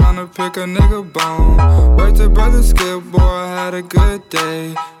own, tryna pick a nigga bone. Worked to brother Skip, boy, I had a good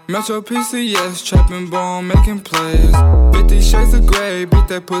day. Metro PCS, trapping bone, making plays. 50 shades of gray, beat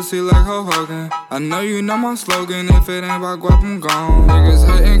that pussy like Ho Hogan. I know you know my slogan, if it ain't about guap, I'm gone. Niggas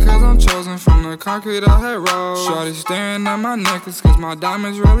hating cause I'm chosen from the concrete I had rolled. Shorty staring at my necklace cause my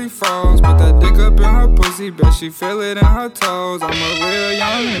diamonds really froze. Put that dick up in her pussy, bet she feel it in her toes. I'm a real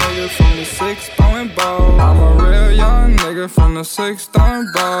young nigga from the 6 throwing balls. I'm a real young nigga from the 6 throwing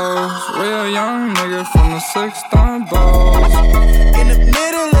balls. Real young nigga from the 6 throwing balls. In the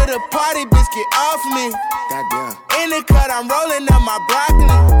middle of the party, bitch, get off me. Goddamn. In the cut, I'm rolling up my broccoli.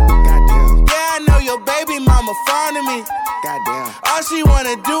 Goddamn. Yeah, I know your baby mama fond of me. Goddamn. All she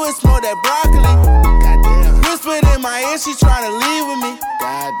wanna do is smoke that broccoli. Goddamn. Whispered in my ear, she tryna leave with me.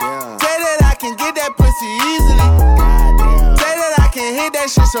 Goddamn. Say that I can get that pussy easily. Goddamn. Say that I can hit that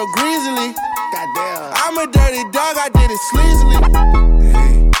shit so greasily. Goddamn. I'm a dirty dog, I did it sleazily.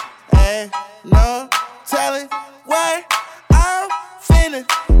 Hey, no, tell it what I'm feeling.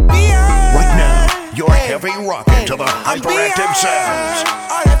 Right now, you're heavy rocking to the Hyperactive Sounds.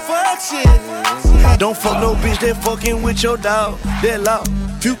 All that fuck shit. Don't fuck no bitch that fucking with your dog. That law.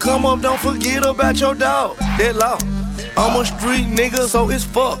 If you come up, don't forget about your dog. That law. I'm a street nigga, so it's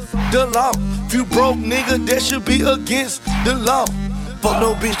fuck the law. If you broke nigga, that should be against the law. Fuck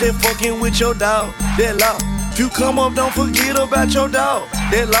no bitch that fucking with your dog. That law. If you come up, don't forget about your dog.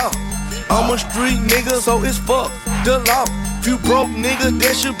 That law. I'm a street nigga, so it's fuck the law. If you broke nigga,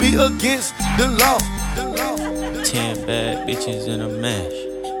 that should be against the law. 10 bad bitches in a mash.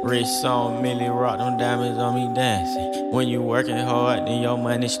 Wrist on Millie rock, them diamonds on me dancing. When you working hard, then your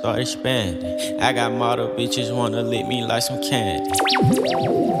money start expanding. I got model bitches wanna lick me like some candy.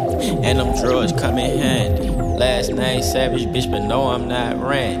 And them drugs come in handy. Last name Savage, bitch, but no, I'm not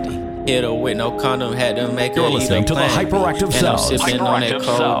Randy. Hit her with no condom, had to make her. You're listening to the Hyperactive Sounds. And I'm sipping on that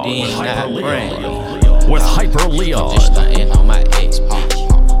codeine, not brandy. With Hyper Leon. I'm just stunting on my ex, bitch.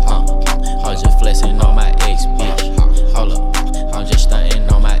 I'm just flexing on my ex, bitch. Hold up, I'm just stunting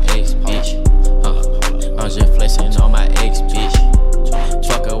on my ex, bitch. I'm just flexing on my ex, bitch.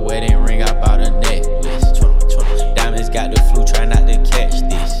 Fuck a wedding ring, I bought a necklace. Diamonds got the flu, try not to catch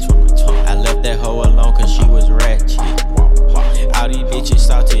this. I left that hoe alone cause she was ratchet. All these bitches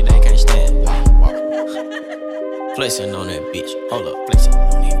salty, they can't stand. Flexing on that bitch, hold up, flexing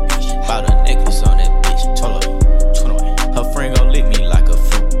on that bitch. Bought a necklace on that bitch, hold up. Her friend gon' lick me like a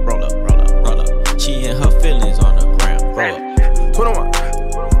fruit, roll up, roll up, roll up. She and her feelings on the ground, roll up.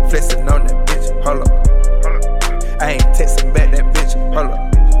 21, flexing on that bitch, hold up. I ain't texting back that bitch, hold up.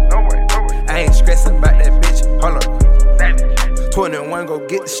 I ain't go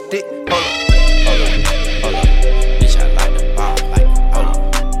get the stick. Hold up. Bitch, I like the ball. Like,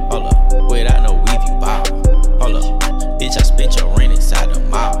 hold up. Without no weave, you ball. Hold up. Bitch, I spent your rent inside the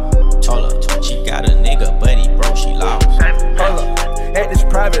mall. Hold up. She got a nigga, but he broke, she lost. Hold up. At this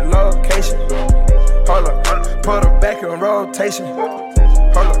private location. Hold up. Put her back in rotation.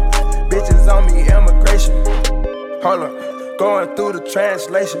 Hold up. Bitches on me, immigration. Hold up. Going through the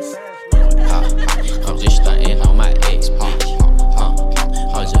translations. I'm just stunting on my ex,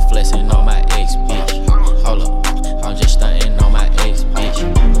 I'm just flexing on my ex, bitch. Hold up, I'm just stunting on my ex, bitch.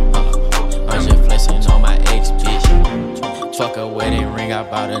 I'm just flexing on my ex, bitch. Fuck a wedding ring, I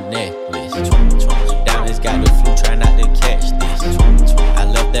bought a necklace. Diamonds got the flu, try not to catch this. I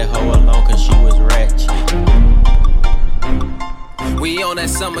left that hoe alone cause she was ratchet. We on that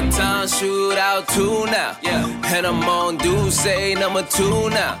summertime shootout too now. Yeah. And I'm on say number 2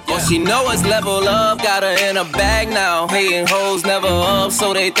 now. Yeah. All she know is level up, got her in a bag now. Hating hoes never up,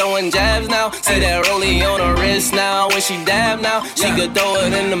 so they throwing jabs now. See that rollie on her wrist now, when she dab now. She could throw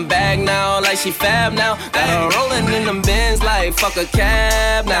it in them bag now, like she fab now. Got her rolling in them bins like fuck a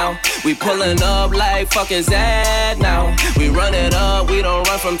cab now. We pulling up like fuck his ad now. We run it up, we don't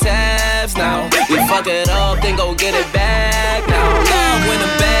run from tabs now. We fuck it up, then go get it back now. Love when the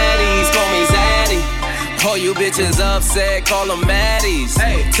baddies call me Zaddy. All you bitches upset, call them Maddies.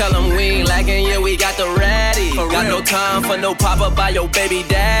 Hey. Tell them we ain't lacking, yeah, we got the ratty. Got no time for no pop-up by your baby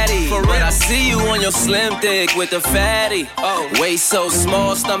daddy. But I see you on your slim thick with the fatty. Waist so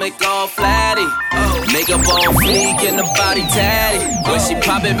small, stomach all flatty. Makeup on fleek and the body tatty. When she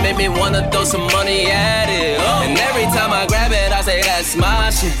pop it, make me wanna throw some money at it. And every time I grab it, I say that's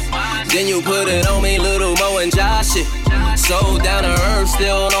my shit. Then you put it on me, little Mo and Josh shit. So down to earth,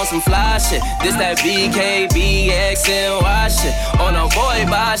 still on some fly shit. This that BKBX and Y shit. On a boy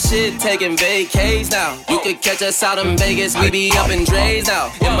buy shit, taking vacays now. You could catch us out in Vegas, we be up in Dre's now.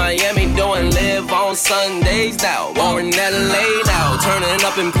 In Miami, doing live on Sundays now. Or in LA now, turning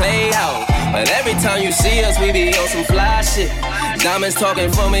up and play out. But every time you see us, we be on some fly shit. Diamonds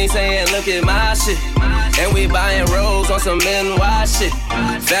talking for me, saying look at my shit. And we buying rolls on some NY shit.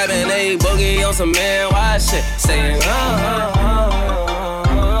 Fabbing a boogie on some NY shit. Saying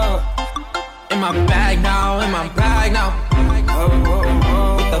in my bag now, in my bag now.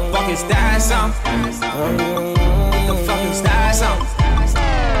 What the fuck is that sound? What the fuck is that sound?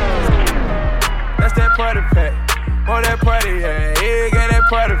 That's that party pack. Oh, that party, yeah. Yeah, got that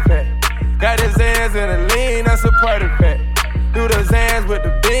party pack. Got his hands in the lean, that's a party pack. Do those hands with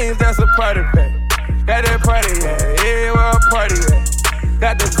the beans, that's a party pack. Got that party, yeah. Yeah, where a party at?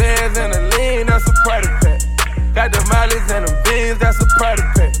 Got the bands and the lean, that's a party pack. Got the mollies and the beans, that's a party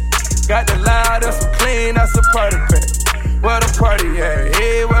pack. Got the loud, that's some clean, that's a party pack. Where the party at?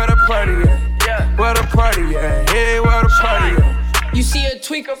 Yeah, where the party at? Where the party at? Yeah, where the party at? You see a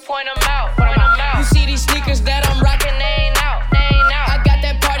tweaker, point them out. You see these sneakers that I'm rocking, they ain't out. I got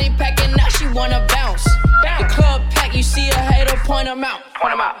that party pack and now she wanna bounce. The club pack, you see a hater, point them out.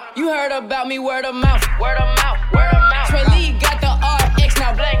 You heard about me, word of mouth. Sway Lee got the RX,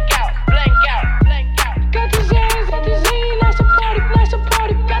 now blank out. Got the Zans, got the Zine, that's a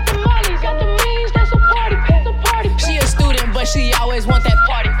party. Got the mollies, got the means, that's a party pack. She a student, but she always want that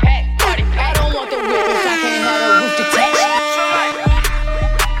party pack. I don't want the whip if I can't have the roof detached.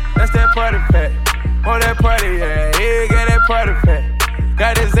 That's that party pack. Oh, that party, yeah. Yeah, got that party pack.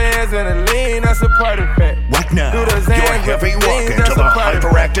 Got his hands in the lean, that's a party pack. Right now, you're heavy walking to the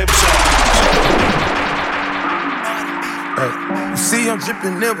hyperactive sound. Hey, you see I'm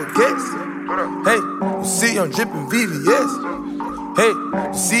dripping never guess. Hey, you see I'm dripping VVS. Hey,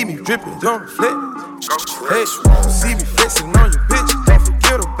 you see me dripping, don't reflect. Hey, you see me flexing on your bitch, can't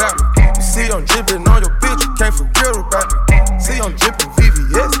forget about me. You see I'm dripping on your bitch, you can't forget about me. See I'm dripping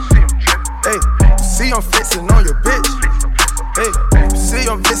VVS. Hey, you see I'm flexing on your bitch. Hey, you see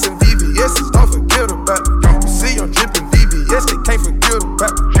I'm flexing VVS, don't forget about me. You see I'm dripping VVS, they can't forget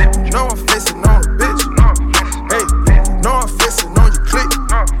about me. You know I'm flexing on a bitch. Hey, you know I'm flexing on your clique.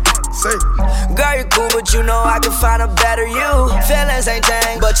 Say, girl, you cool, but you know I can find a better you. Feelings ain't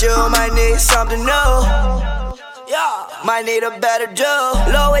changed, but you might need something new. Yeah, might need a better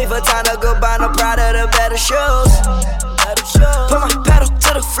dude. Low wait for time to go buy no Prada, the better shoes. Put my pedal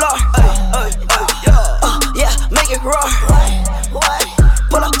to the floor. Yeah, make it roar.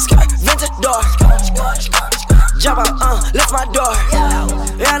 Pull up skirt, vintage door. Jump out, lift my door.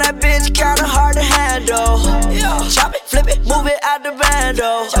 Yeah, that bitch kinda hard to handle. Chop it, flip it, move it out the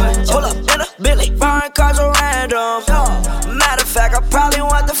bando. Pull up in a Billy, foreign cars are random. Matter of fact, I probably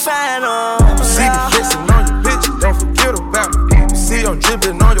want the Phantom. You see me flexing on your bitch, don't forget about me. You see I'm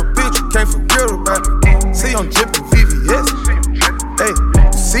dripping on your bitch, you can't forget about me. See I'm dripping VVS. Hey,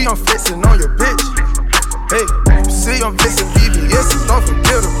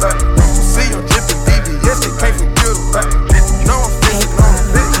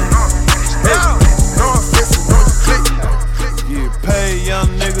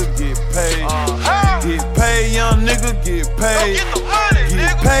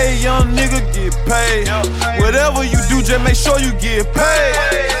 paid. Whatever you do, just make sure you get paid.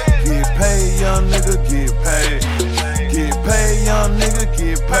 Get paid, young nigga, get paid. Get paid, young nigga,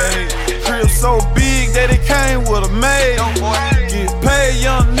 get paid. Crib so big that it came with a maid. Get paid,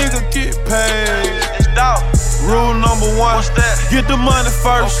 young nigga, get paid. Rule number 1, get the money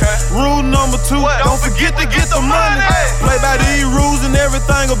first. Rule number 2, don't forget to get the money. Play by these rules and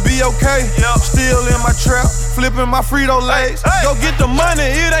everything will be okay. Still in my trap, flipping my Frito-Lays. Go get the money,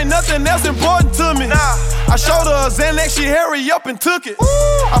 it ain't nothing else important to me. I showed her a Xanax, she hurry up and took it.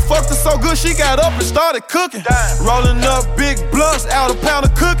 I fucked her so good, she got up and started cooking. Rolling up big blunts, out a pound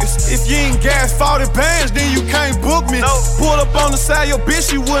of cookies. If you ain't gas 40 bands, then you can't book me. Pull up on the side, your bitch,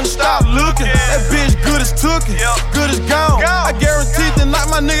 she wouldn't stop looking. That bitch good as took it, good as gone. I guarantee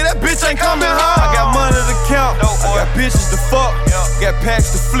tonight, my nigga, that bitch ain't coming home. I got money to count, I got bitches to fuck, got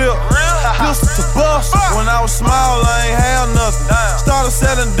packs to flip, pistols to bust. When I was small, I ain't have nothing. Started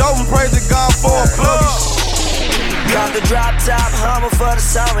selling dope and praise to God for a plug. Got the drop top Hummer for the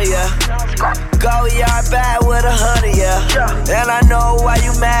summer, yeah. Go yard bad with 100, yeah. And I know why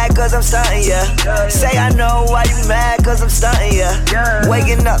you mad, cause I'm stunting, yeah. Say I know why you mad, cause I'm stunting, yeah.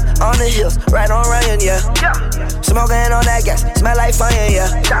 Waking up on the hills, right on Ryan, yeah. Smoking on that gas, smell like fire,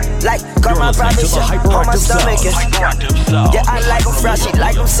 yeah. Like, got my private shit on my stomach, yeah. Yeah, I like them fresh,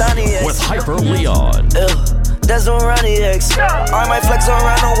 like them sunny, yeah. With Hyper Leon. That's no runny X. I might flex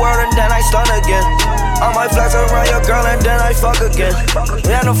around the world and then I stun again. I might flex around your girl and then I fuck again.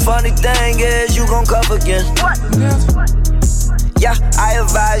 And the funny thing is you gon' cuff again. Yeah, I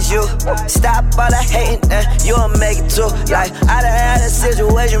advise you, stop all the hating and you'll make it too. Like, I done had a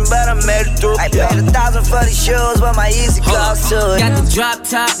situation, but I made it through. I paid 1,000 for these shoes, but my easy clothes too. Got the drop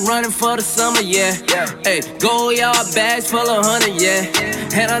top running for the summer, yeah. Hey, go yard bags full of 100, yeah.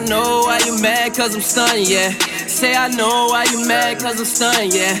 And I know why you mad, cause I'm stunning, yeah. Say I know why you mad, cause I'm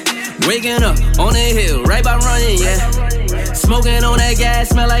stunning, yeah. Waking up on the hill, right by running, yeah. Smoking on that gas,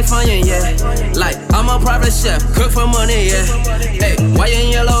 smell like Funyun, yeah. Like, I'm a private chef, cook for money, yeah. Hey, white and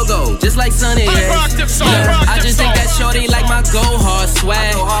yellow gold, just like Sunny, yeah. I just think that shorty like my go hard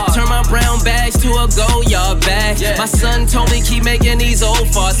swag. Turn my brown bags to a go yard bag. My son told me keep making these old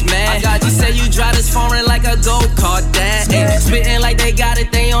farts mad. He said you drive this foreign like a go-kart dad. Ay, spitting like they got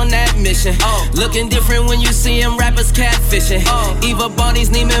it, they on that mission. Looking different when you see them rappers catfishing. Eva Bonnie's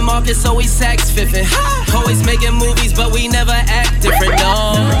Neiman Marcus, always sax fiffing. Always making movies, but we never act different,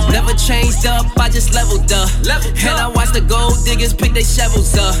 no. Never changed up, I just leveled up. And I watch the gold diggers pick their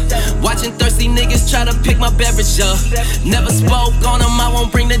shovels up. Watching thirsty niggas try to pick my beverage up. Never spoke on them, I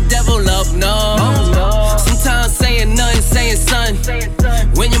won't bring the devil up, no. Sometimes saying nothing, saying son.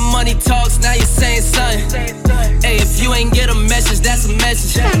 When your money talks, now you're saying son. Hey, if you ain't get a message, that's a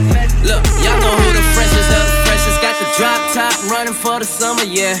message. Look, y'all know who the freshest of the freshest. Got the drop top running for the summer,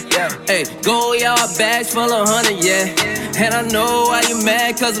 yeah. Hey, go yard bags full of 100, yeah. And I know why you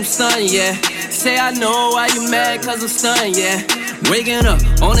mad, cause I'm stunning, yeah. Say I know why you mad, cause I'm stunning, yeah. Waking up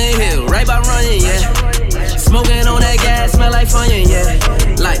on the hill, right by running, yeah. Smoking on that gas, smell like Funyun, yeah.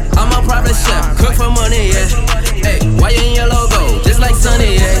 Like, I'm a private chef, cook for money, yeah. Hey, white and yellow gold, just like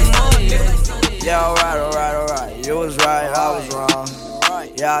Sunny, yeah. Yeah, alright. You was right, I was wrong.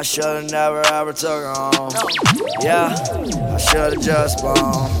 Yeah, I should've never ever took her home. Yeah, I should've just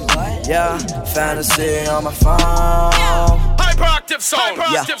blown. Yeah, fantasy on my phone. Hyperactive song.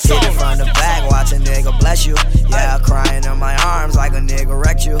 Yeah, hit it from the back, watch a nigga bless you. Yeah, crying in my arms like a nigga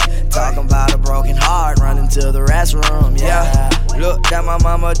wrecked you. Talking about a broken heart, running to the restroom. Yeah, looked at my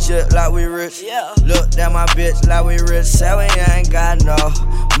mama just like we rich. Looked at my bitch like we rich. Said we ain't got no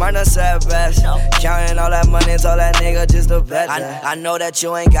money, said best. Counting all that money, told that nigga just to bet that. I know that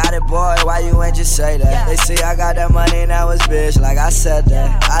you ain't got it, boy. Why you ain't just say that? They see I got that money, now it's bitch. Like I said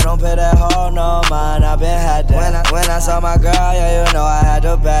that. I don't pay that hoe no mind. I been had that. When I saw my girl, yeah, you know I had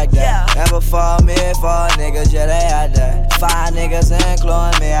to back that. And before me, 4 niggas, yeah, they had that. 5 niggas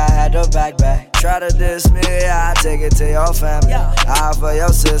including me, I had to back. Try to diss me, I take it to your family. I for your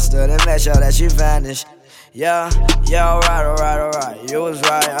sister, then make sure that she vanished. Yeah, alright. You was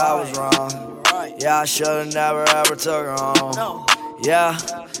right, I was wrong. Yeah, I should've never ever took her home. Yeah,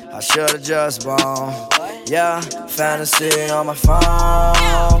 I should've just blown. Yeah, fantasy on my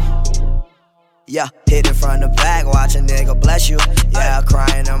phone. Yeah, hit it from the back, watch a nigga bless you. Yeah,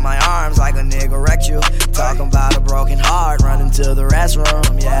 crying in my arms like a nigga wrecked you. Talking about a broken heart, running to the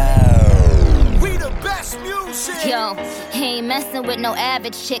restroom, yeah. We the best music. Yo, he ain't messing with no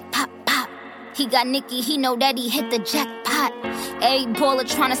average chick, pop. He got Nicki, he know that he hit the jackpot. 8 baller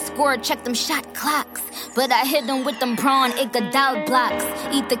tryna score, check them shot clocks. But I hit them with them brawn Iguodala blocks.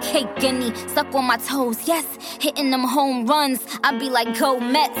 Eat the cake, guinea, suck on my toes, yes. Hitting them home runs, I be like, go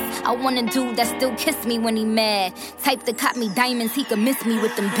Mets. I want a dude that still kiss me when he mad. Type that caught me diamonds, he could miss me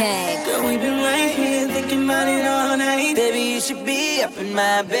with them bags. Girl, we been right here thinking about it all night. Baby, you should be up in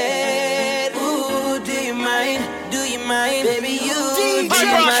my bed. Ooh, do you mind? Do you mind? Baby, you do you mind?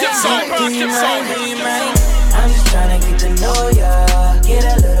 Do you mind? I'm just tryna get to know ya. Get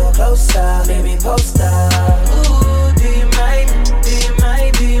a little closer, baby, post up. Ooh, do you mind? Do you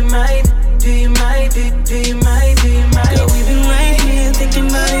mind? Do you mind? Do you mind? Do you mind? Do you mind? Girl, we been right here thinking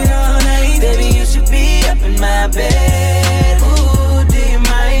about it all night. Baby, you should be up in my bed. Ooh, do you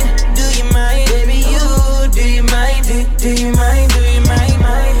mind? Do you mind? Baby, you do you mind? Do you mind? Do you mind?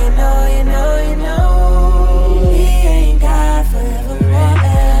 You know, he ain't got forever and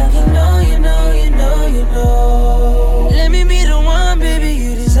ever. You know. Let me be the one, baby,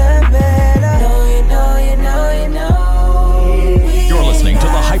 you deserve better. You know. You're listening to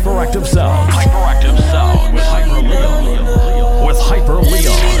the Hyperactive Sound. Hyperactive Sound with Hyper Leon. With Hyper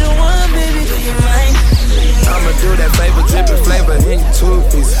Leon. I'ma do that favor, drippin' flavor in your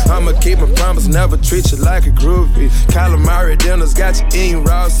two-piece. I'ma keep my promise, never treat you like a groupie. Calamari dinners got you eating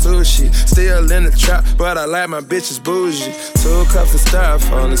raw sushi. Still in the trap, but I like my bitches bougie. 2 cups of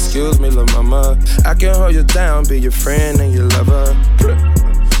styrofoam, excuse me, lil' mama. I can hold you down, be your friend and your lover.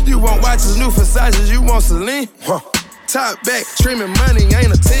 You won't watch his new Versace, you want Celine? Top back, streaming money,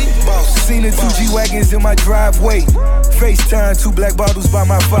 ain't a team boss. Seen the 2 G-Wagons in my driveway. FaceTime, 2 black bottles by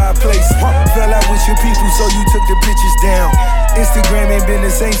my fireplace. Fell out with your people, so you took the pictures down. Instagram ain't been the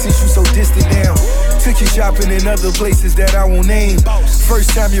same since you so distant now. Took you shopping in other places that I won't name.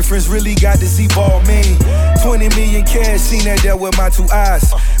 First time your friends really got to see ball main. 20 million cash, seen that there with my 2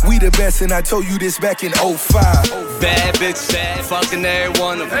 eyes. We the best, and I told you this back in 05. Bad bitch, fucking every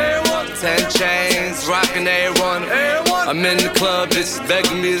one of them. 10 chains, rocking every one of them. I'm in the club, bitches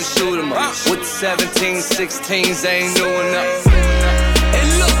begging me to shoot them up. With the 17s, 16s, ain't new enough. It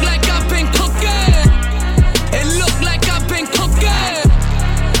look like I've been cooking. It look like I've been cooking.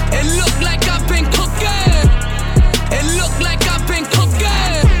 It look like I've been cooking. It look like I've been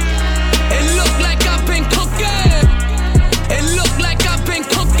cooking. It look like I've been cooking. It look like I've been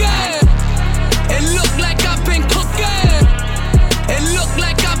cooking. It look like I've been cooking. It look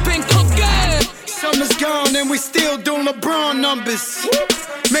like I've been cooking. Summer's gone and we still doing LeBron numbers.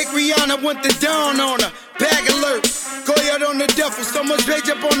 Make Rihanna want the down on her. Bag alert. Go out on the duffel. So much veg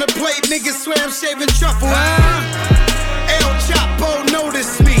up on the plate. Niggas swear I'm shaving truffle. El Chapo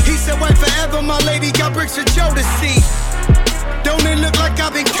noticed me. He said, wait forever, my lady got bricks for Joe to see. Don't it look like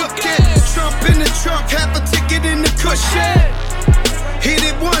I've been cooking? Trump in the trunk, half a ticket in the cushion. Hit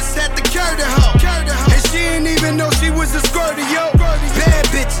it once at the Curtis hoe. And she ain't even know she was a squirty, yo. Bad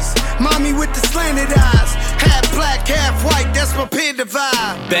bitches, mommy with the slanted eyes. Half black, half white, that's my peer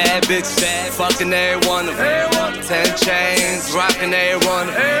divide. Bad bitch, fucking every one of them. 10 chains, rocking every one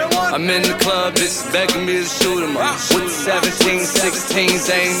of them. I'm in the club, bitches begging me to shoot them up. With the 17s, 16s,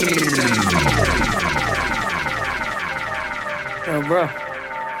 ain't Yo, bro,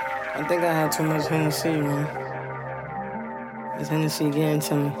 I think I had too much Hennessy, man. This Hennessy getting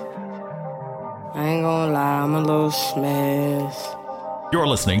to me. I ain't gonna lie, I'm a little smashed. You're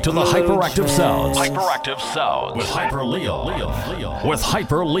listening to the Hyperactive Sound. Hyperactive Sound with Hyper Leon. With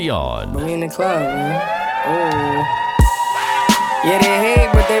Hyper Leon. We in the club, man. Oh. Yeah, they hate,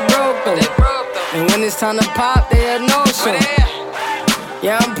 but they broke though. And when it's time to pop, they had no show.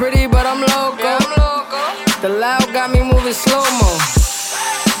 Yeah, I'm pretty, but I'm loco. The loud got me moving slow-mo.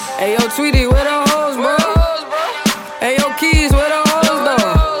 Hey, yo, Tweety, where the hoes, bro? Hey, yo, Keys, where the hoes,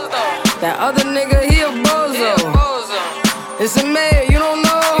 though? That other nigga, he a bozo. It's a mayor, you don't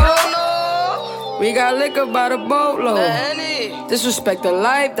know. We got liquor by the boatload. Disrespect the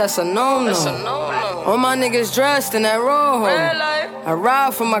life, that's a no-no. All my niggas dressed in that rojo. I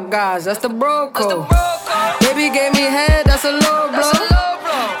ride for my guys, that's the bro code. Baby gave me head, that's a low blow.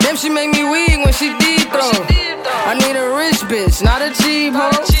 Damn, she make me weak when she deep throw. I need a rich bitch, not a cheap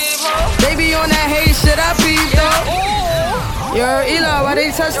hoe. Baby on that hate shit, I peep though. You heard Eli, why they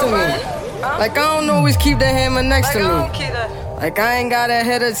testing me? Like I don't always keep the hammer next to me. Like I ain't got a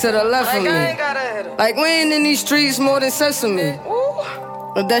header to the left of me. Like we ain't in these streets more than sesame.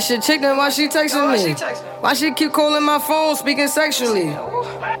 But that shit chick, then why she texting me? Why she keep calling my phone, speaking sexually?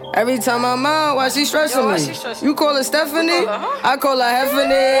 Every time I'm out, why she stressing me? You call her Stephanie? I call her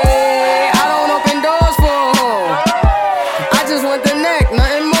Heffany. I don't open doors for a hoe. I just want the neck,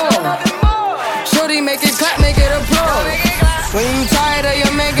 nothing more. Shorty make it clap, make it applaud. When you tired of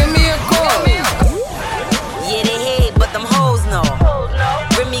your man, give me a call. Yeah, they hate, but them hoes know.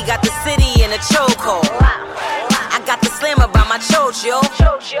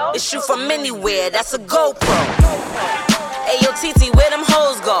 shoot from anywhere, that's a GoPro. Ayo, TT, where them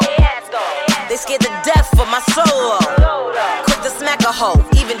hoes go? They scared to death for my solo. Quick to smack a hoe,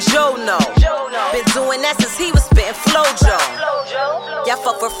 even Joe know. Been doing that since he was spitting Flojo. Y'all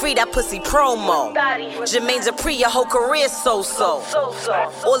fuck for free, that pussy promo. Jermaine Dupri, your whole career so-so.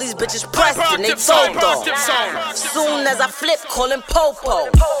 All these bitches pressed and they Toto. Soon as I flip, call him Popo.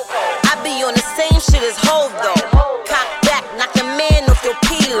 I be on the same shit as Hov though. Cock back, knock your man off your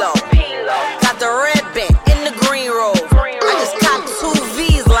pillow. Got the red band in the green robe. I just copped 2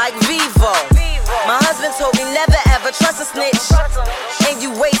 V's like Vivo. My husband told me never ever trust a snitch. And you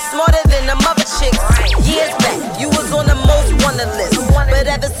way smarter than the mother chicks. Years back, you was on the most wanted list. But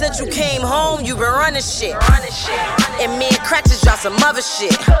ever since you came home, you been running shit. And me and Crack just dropped some other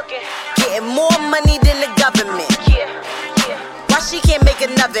shit. Getting more money than the government. Why she can't make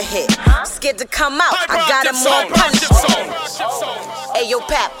another hit? Scared to come out, I got him on punishment. Ayo,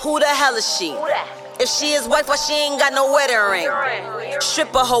 Pap, who the hell is she? If she his wife, why she ain't got no wedding ring?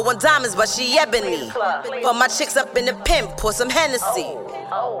 Strip a hoe on diamonds, but she ebony. But my chicks up in the pimp, pour some Hennessy.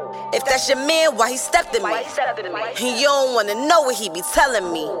 If that's your man, why he stepped in me? And you don't wanna know what he be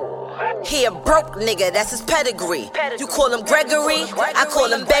telling me. He a broke nigga, that's his pedigree. You call him Gregory, I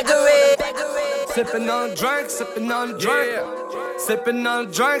call him Beggery. Sippin' on a drink, sippin' on a drink. Sippin' on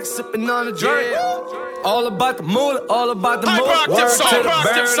a drink, sippin' on a drink. All about the moolah, all about the moolah. Word to the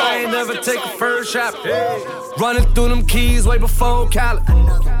bird, I ain't never take a first shot. Running through them keys way before Cali.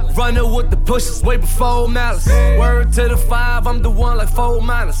 Running with the pushes way before Malice. Word to the 5, I'm the one like 4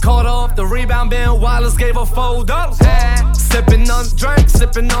 minus. Caught off the rebound, Ben Wallace gave her $4. Sippin' on the drink,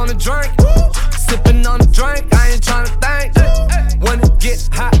 sippin' on the drink. Sippin' on the drink, I ain't tryna think. When it get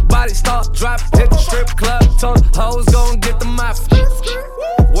hot, body start dropping. Hit the strip club, ton hoes gon' get the mop.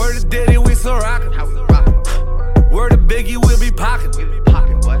 Word to Diddy, we so rockin'. Word to Biggie, we'll be pocketin'.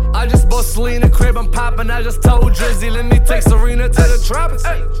 I just bought Selena crib, I'm poppin'. I just told Drizzy, let me take Serena to the tropics.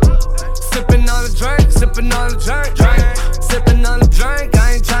 Sippin' on the drink, sippin' on the drink. Sippin' on the drink,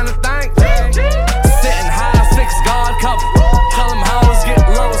 I ain't tryna think. Sittin' high, 6 guard cover. Tell them hoes get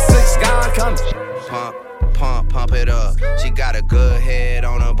low, 6 guard coming. Pump it up. She got a good head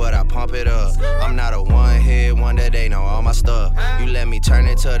on her, but I pump it up. I'm not a one-hit wonder, they know all my stuff. You let me turn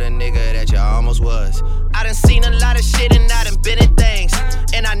into the nigga that you almost was. I done seen a lot of shit and I done been in things.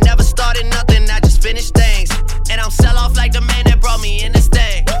 And I never started nothing, I just finished things. And I'm sell off like the man that brought me in this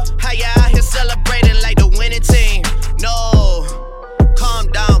thing. How ya out here celebrating like the winning team? No, calm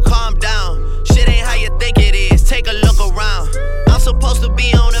down, calm down. Shit ain't how you think it is, take a look around. I'm supposed to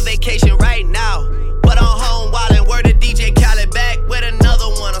be on a vacation right now, but I'm home wildin', word to DJ Khaled, back with another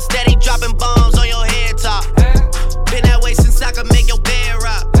one. I'm steady dropping bombs on your head top. Been that way since I could make your bed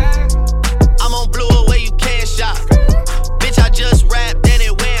rock. I'm on blue away, you can't shop. Bitch, I just rapped, then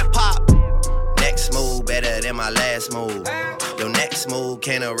it went pop. Next move better than my last move. Your next move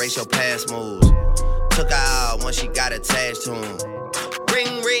can't erase your past moves. Took her out when she got attached to him.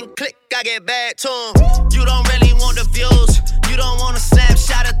 Ring, ring, click, I get back to him. You don't really want the views. You don't want a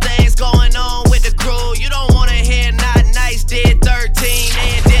snapshot of things going on with the crew. You don't wanna hear not nice, did 13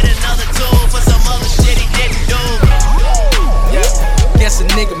 and did another 2 for some other shit he didn't do. Yeah, guess a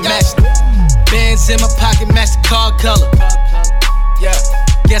nigga matched it. Bands in my pocket, match the car color. Yeah,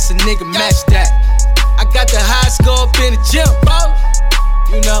 guess a nigga matched that. I got the high score up in the gym,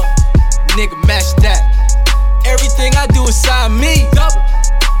 you know, nigga matched that. Everything I do inside me,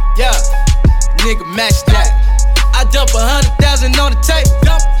 yeah, nigga matched that. I dump 100,000 on the tape,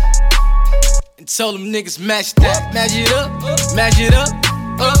 and told them niggas match that. Match it up, match it up,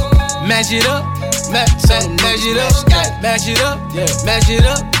 match it up, match it up, match it up, match it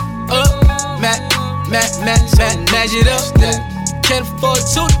up, match it up, match it up. Can't afford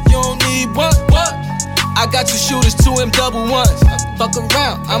 2, you don't need 1. I got 2 shooters, 2 M double ones. Fuck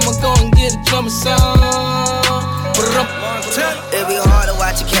around, I'ma go and get a drummer sound. It be hard to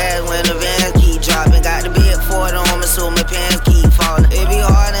watch your cash when the vans keep dropping. Got the big Ford on me, so my pants keep falling. It be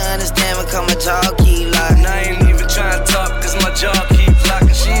hard to understand when my jaw keep locking. I ain't even trying to talk, cause my jaw keep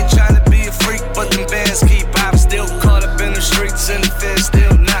locking. She ain't trying to be a freak, but them bands keep popping. Still caught up in the streets and the feds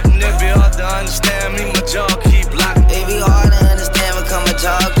still knocking. It be hard to understand me, my jaw keep locking. It be hard to understand when my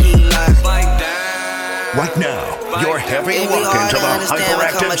jaw keep locking. Right now, you're heavy locked into the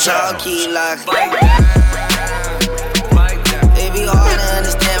hyperactive sound. It be hard to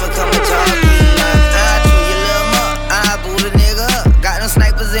understand when my jaw keep locking. I chew your little muck, I boot a nigga up. Got them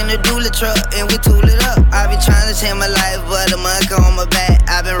snipers in the dually truck and we tool it up. I been trying to change my life, but the monk on my back.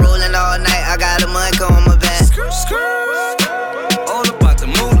 I been rolling all night, I got a monk on my back. All about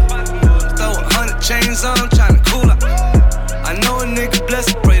the moolah. Throw 100 chains on, tryna cool up. I know a nigga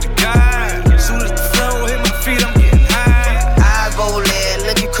blessed, pray to God.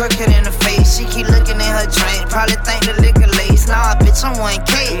 I'm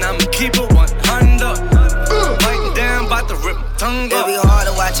 1K. And I'ma keep it 100. Biting down, bout to rip my tongue up. It be hard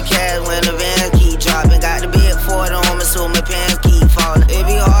to watch your cash when the vans keep dropping. Got the big Ford on me, so my pants keep falling. It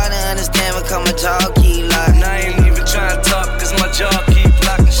be hard to understand because my jaw keep locking. And I ain't even trying to talk, cause my jaw keep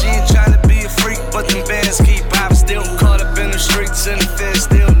locking. She ain't trying to be a freak, but them bands keep popping. Still caught up in the streets and the feds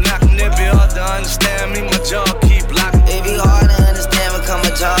still knocking. It be hard to understand me, my jaw keep locking. It be hard to understand because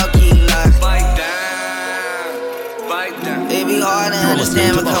my jaw keep locking. Bite down, bite down. It be hard to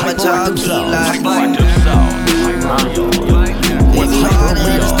understand because my jaw keep locking. It be hard to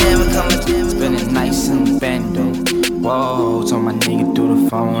understand because my jaw. Spending nights in the bando. Whoa, told my nigga through the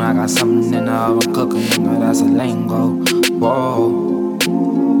phone. I got something in the oven cooking, nigga, that's a lingo. Whoa.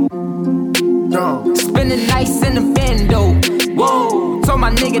 Spending nights in the bando. Whoa, told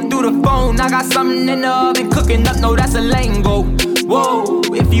my nigga through the phone. I got something in the oven cooking up, no, that's a lingo. Whoa,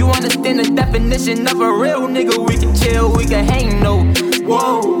 if you understand the definition of a real nigga, we can chill, we can hang, no.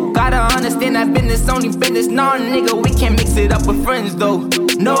 Whoa, gotta understand that business only business, nah, nigga, we can't mix it up with friends, though.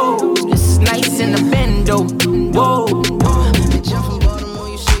 No, this is nice in the bando. Whoa. Bitch, I'm from Baltimore,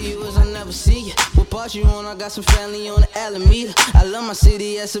 you say you was, I never see you. What part you on? I got some family on the Alameda. I love my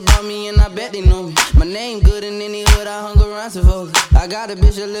city, that's about me, and I bet they know me. My name good in any hood, I hung around Savannah. I got a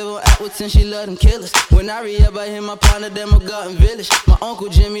bitch that live on Atwoodson, she love them killers. When I re-up, I hit my partner, them a Garden Village. My uncle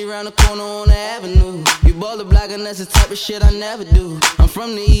Jimmy round the corner on the avenue. You baller black, and that's the type of shit I never do. I'm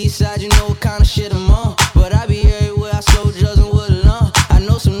from the east side, you know what kind of shit I'm on. But I be everywhere, I slow drugs and wood along. I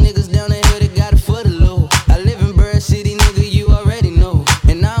know some niggas down the hill that got it for the low. I live in Bird City, nigga, you already know.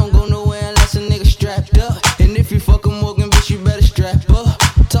 And I don't go nowhere unless a nigga strapped up. And if you fuck a Morgan, bitch, you better strap up.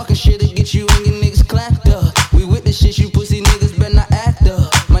 Talking shit to get you and your niggas clapped up. We with the shit, you pussy niggas better not act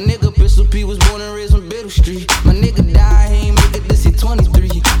up. My nigga Pistol P was born and raised on Biddle Street. My nigga died, he ain't make it this, he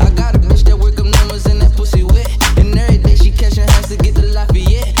 23. I got a bitch that work up numbers and that pussy wet. And every day she catchin' hands to get to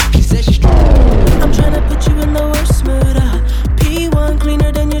Lafayette. She said she strong. I'm tryna put you in the worst mood, P1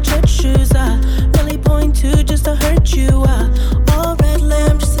 cleaner than your church shoes, Really point to just to hurt you, All red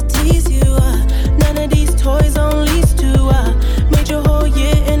lamb just to tease you, None of these toys on lease to, Made your whole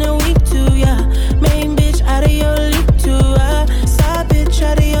year in a week too, yeah. Main bitch out of your league too, Side bitch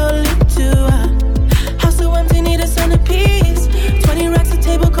out of your league too, House so empty, need a centerpiece. 20 racks a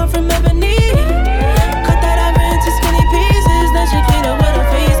table come from ebony. Cut that ivory into skinny pieces, then she clean up with her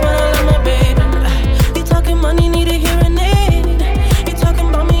face, but I love my baby. You talking money, need a hearing aid. You talking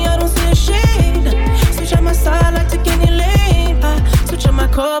about me, I don't see a shade. Switch on my side, I take any lane. Switch on my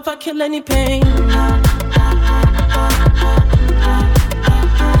core, I kill any pain.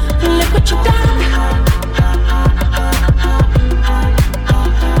 Look what you done.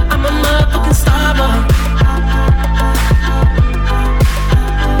 I'm a motherfucking star boy.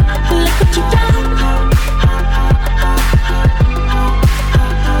 Look what you done.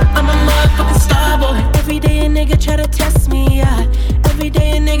 I'm a motherfucking star boy. Every day a nigga try to test me, yeah. Every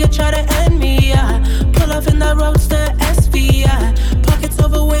day a nigga try to end me, yeah. Pull off in that roadster SV, yeah. Pockets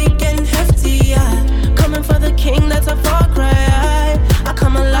overweight, getting hefty, yeah. Coming for the king, that's a far cry. I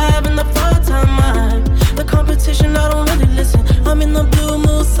come alive in the fall time, man. The competition, I don't really listen. I'm in the blue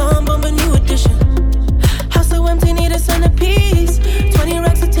mood, song, bumping new edition. House so empty, need a centerpiece. 20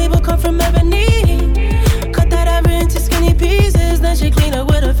 racks a table come from ebony. Cut that ivory into skinny pieces, then she clean up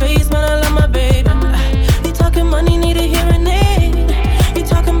with her face, man, I love my baby. You talking money, need a hearing aid. You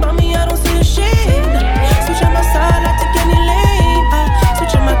talking about me, I don't see a shade. Switch on my side, I take any lane.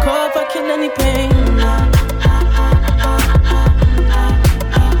 Switch on my core, if I kill any pain.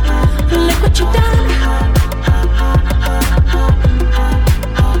 Look what you done.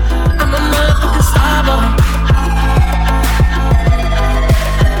 I'm a motherfucking star boy.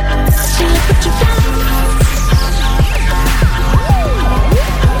 Look what you done.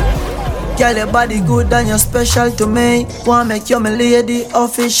 Girl, your body good and you're special to me. Wanna make you my lady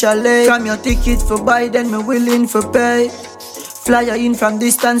officially. From your ticket for buy, then me willing for pay. Fly you in from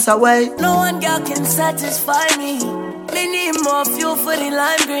distance away. No one girl can satisfy me. Me need more fuel for the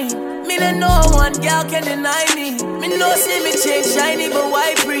lime green. Me let no one girl can deny me. Me know see me change shiny but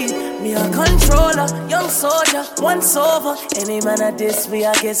white breed. Me a controller, young soldier, once over. Any man at this way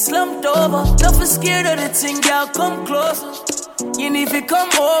I get slumped over. Don't be scared of the thing, girl, come closer. You need to come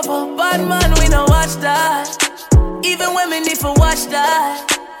over. Bad man, we don't watch that. Even when me need to watch that,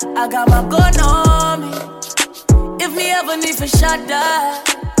 I got my gun on me. If me ever need to shot that.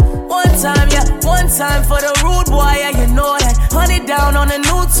 One time, yeah, one time for the rude boy, yeah, you know that. Honey down on a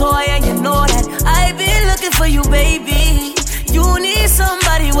new toy, and you know that. I been looking for you, baby. You need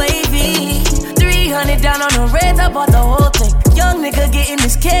somebody wavy. 300 down on the red, I bought the whole thing. Young nigga getting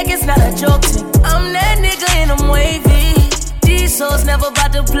this cake, it's not a joke thing. I'm that nigga and I'm wavy. These these hoes never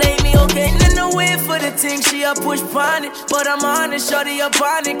about to play me, okay? Then no way for the thing, she a push pon it. But I'm on it, shorty up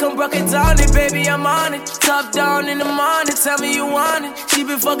on it. Come rock it down it, baby, I'm on it. Top down in the morning, tell me you want it. She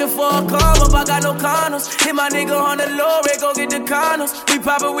been fucking for a come up, I got no condoms. Hit my nigga on the low, they go get the condoms. We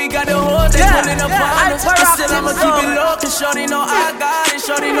poppin', we got the hoes, they pulling up on us. But still I'ma keep it low, cause shorty know I got it.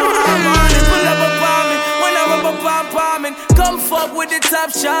 Shorty know I'm on it. Pull up a bomb when I rub a bomb. Come fuck with the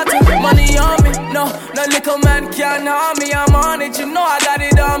top shot. Money on me, no little man can't harm me. I'm on it, you know I got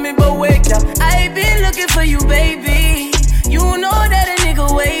it on me. But wake up, I been looking for you, baby. You know that a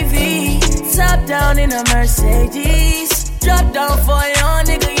nigga wavy. Top down in a Mercedes. Drop down for your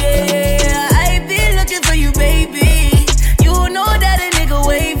nigga, yeah. I been looking for you, baby. You know that a nigga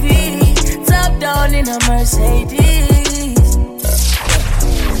wavy. Top down in a Mercedes.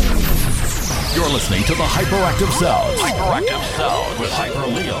 You're listening to the Hyperactive Sound. Hyperactive Sound with Hyper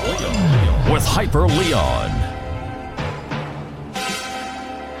Leon. With Hyper Leon.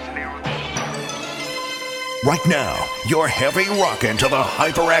 Right now, you're heavy rockin' to the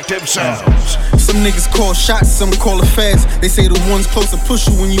Hyperactive Sounds. Some niggas call shots, some call it fast. They say the ones close to push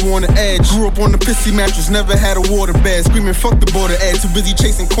you when you on the edge. Grew up on the pissy mattress, never had a water bed. Screaming fuck the border ad, too busy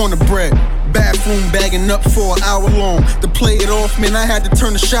chasing corner bread. Bathroom bagging up for an hour long. To play it off, man, I had to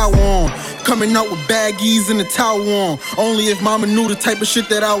turn the shower on. Coming out with baggies and a towel on. Only if mama knew the type of shit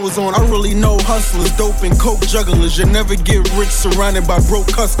that I was on. I really know hustlers, dope and coke jugglers. You never get rich surrounded by broke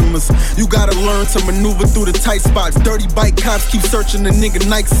customers. You gotta learn to maneuver through the tight spots. Dirty bike cops keep searching the nigga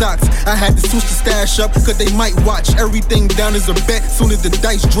Nike socks. I had to switch the stash up, cause they might watch. Everything down is a bet, soon as the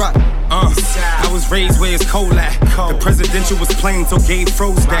dice drop. I was raised where it's cold at. The presidential was plain, so Gabe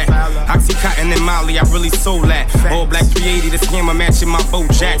froze that. Oxycontin and Molly, I really sold that. All black 380, the scammer matching my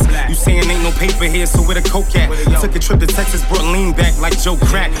Bojacks. You saying ain't no paper here, so where the coke at? Took a trip to Texas, brought lean back like Joe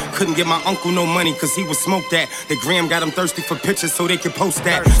Crack. Couldn't get my uncle no money, cause he was smoked that. The gram got him thirsty for pictures, so they could post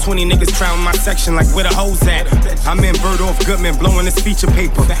that. 20 niggas crowding my section like where the hoes at. I'm in Bird off Goodman, blowing this feature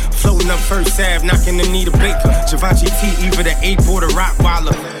paper. Floating up First Ave, knocking the Nita Baker. Givenchy T, Eva the 8-border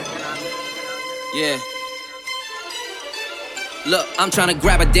Rottweiler. Yeah. Look, I'm tryna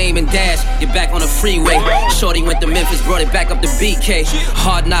grab a dame and dash, get back on the freeway. Shorty went to Memphis, brought it back up to BK.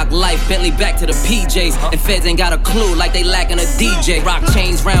 Hard knock life, Bentley back to the PJs. And feds ain't got a clue like they lacking a DJ. Rock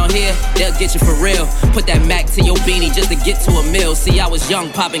chains round here, they'll get you for real. Put that Mac to your beanie just to get to a meal. See, I was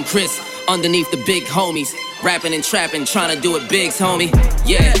young, poppin' Chris, underneath the big homies. Rapping and trapping, trying to do it bigs, homie.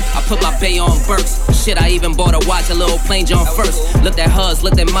 Yeah, I put my bay on Burks. Shit, I even bought a watch, a little plain John first. Looked at hers,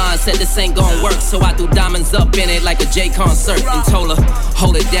 looked at mine, said this ain't gon' work. So I threw diamonds up in it like a J concert. And told her,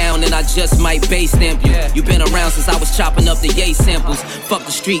 hold it down and I just might base stamp you. You been around since I was chopping up the Ye samples. Fuck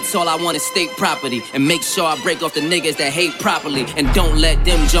the streets, all I want is state property. And make sure I break off the niggas that hate properly. And don't let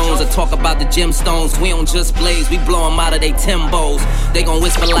them Jones or talk about the gemstones. We don't just blaze, we blow them out of they Timbos. They gon'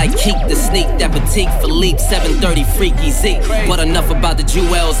 whisper like Keek, the sneak, that petite Philippe. 730 Freaky Zeke. But enough about the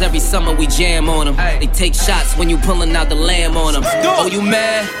jewels, every summer we jam on them. They take shots when you pulling out the lamb on them. Oh, you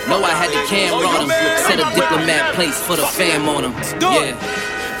mad? No, I had the camera on them. Set a diplomat place for the fam on them. Yeah.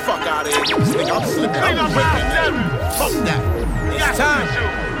 Fuck out of here. I'm slipping. Fuck that. It's time.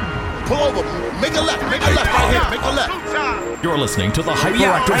 Pull over. Make a left. Make a left right here. Make a left. You're listening to the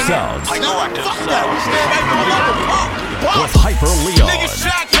Hyperactive Sounds. Hyperactive Sounds. With Hyper Leon. Niggas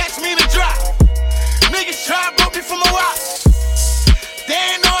try to catch me in the drop. Niggas try to broke me from a rock. They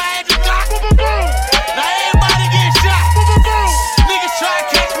ain't know I had to knock. Now everybody getting shot. Niggas try to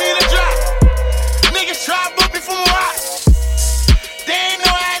catch me in the drop. Niggas try to broke me from a rock. They ain't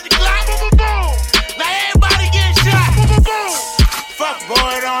know I had to glock. Now everybody getting shot. Fuck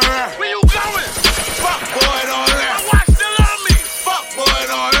boy, don't run. Where you going? Fuck boy, don't run. My watch still on me. Fuck boy,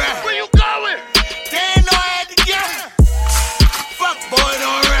 don't run. Where you going? They ain't know I had to get. Fuck boy,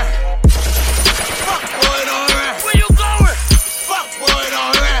 don't run. Fuck boy, don't run. Where you going? Fuck boy,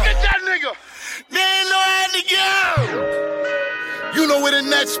 don't run. Get that nigga. They ain't know I had to get. You know where the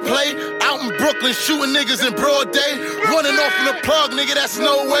Nets play? Out in Brooklyn, shooting niggas in broad day. Running off in the plug, nigga, that's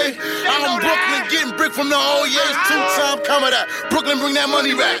no way. Out in Brooklyn, getting brick from the old years. 2-time coming at. Brooklyn, bring that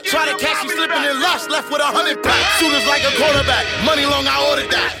money back. Try to catch me slipping in lust, left with 100 packs. Shooters like a quarterback. Money long, I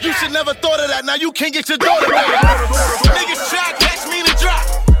ordered that. You should never thought of that. Now you can't get your daughter back. Niggas try to catch me in the drop.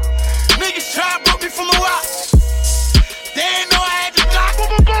 Niggas try to broke me from a rock. They ain't know I had to knock.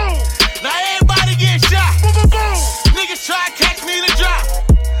 Now everybody getting shot. Niggas try to catch me in the drop.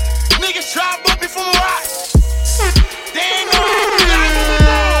 Niggas try to broke me from a rock. They ain't know I had to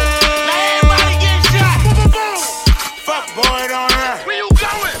knock. Now everybody getting shot. Fuck boy, don't run. Where you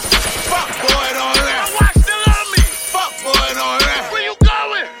going? Fuck boy, don't run. My watch still on me. Fuck boy, don't run. Where you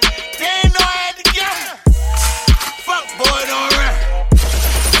going? They ain't know I had to get. Fuck boy, don't run.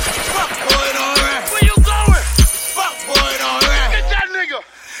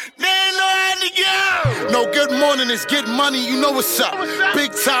 niggas get money, you know what's up.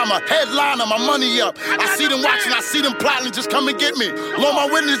 Big timer, headliner, my money up. I see them watching, I see them plotting, just come and get me. Lord, my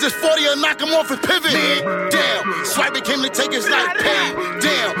witness, this 40 will knock him off his pivot. Damn, swiping came to take his life. Paid,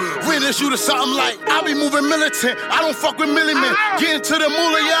 damn, rent a shoot or something like. I be moving militant, I don't fuck with millimen. Get into the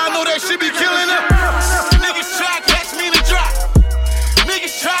moolah, yeah, I know that shit be killing it. Niggas try to catch me in the drop.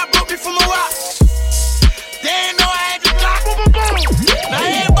 Niggas try to book me from a rock. They ain't know I had the Glock. Now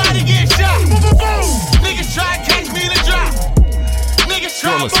everybody get shot. Niggas try to catch me in the drop. Niggas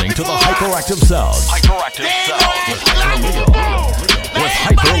try You're listening to the Hyperactive Sound. Hyperactive Sound with Hyper Leo. With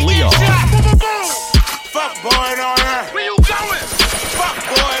Hyper Leo. Fuck boy on that. Where you going? Fuck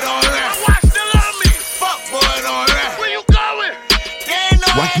boy on that. Watch the love me. Fuck boy on that. Where you going?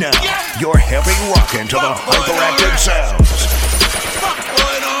 Right now, you're heavy rocking to the Hyperactive Sounds. Fuck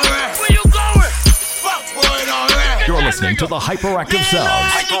boy on that. Where you going? Fuck boy on that. You're listening to the Hyperactive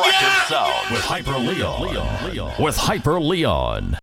Sound. Hyperactive Sound with Hyper Leo. With Hyper Leon.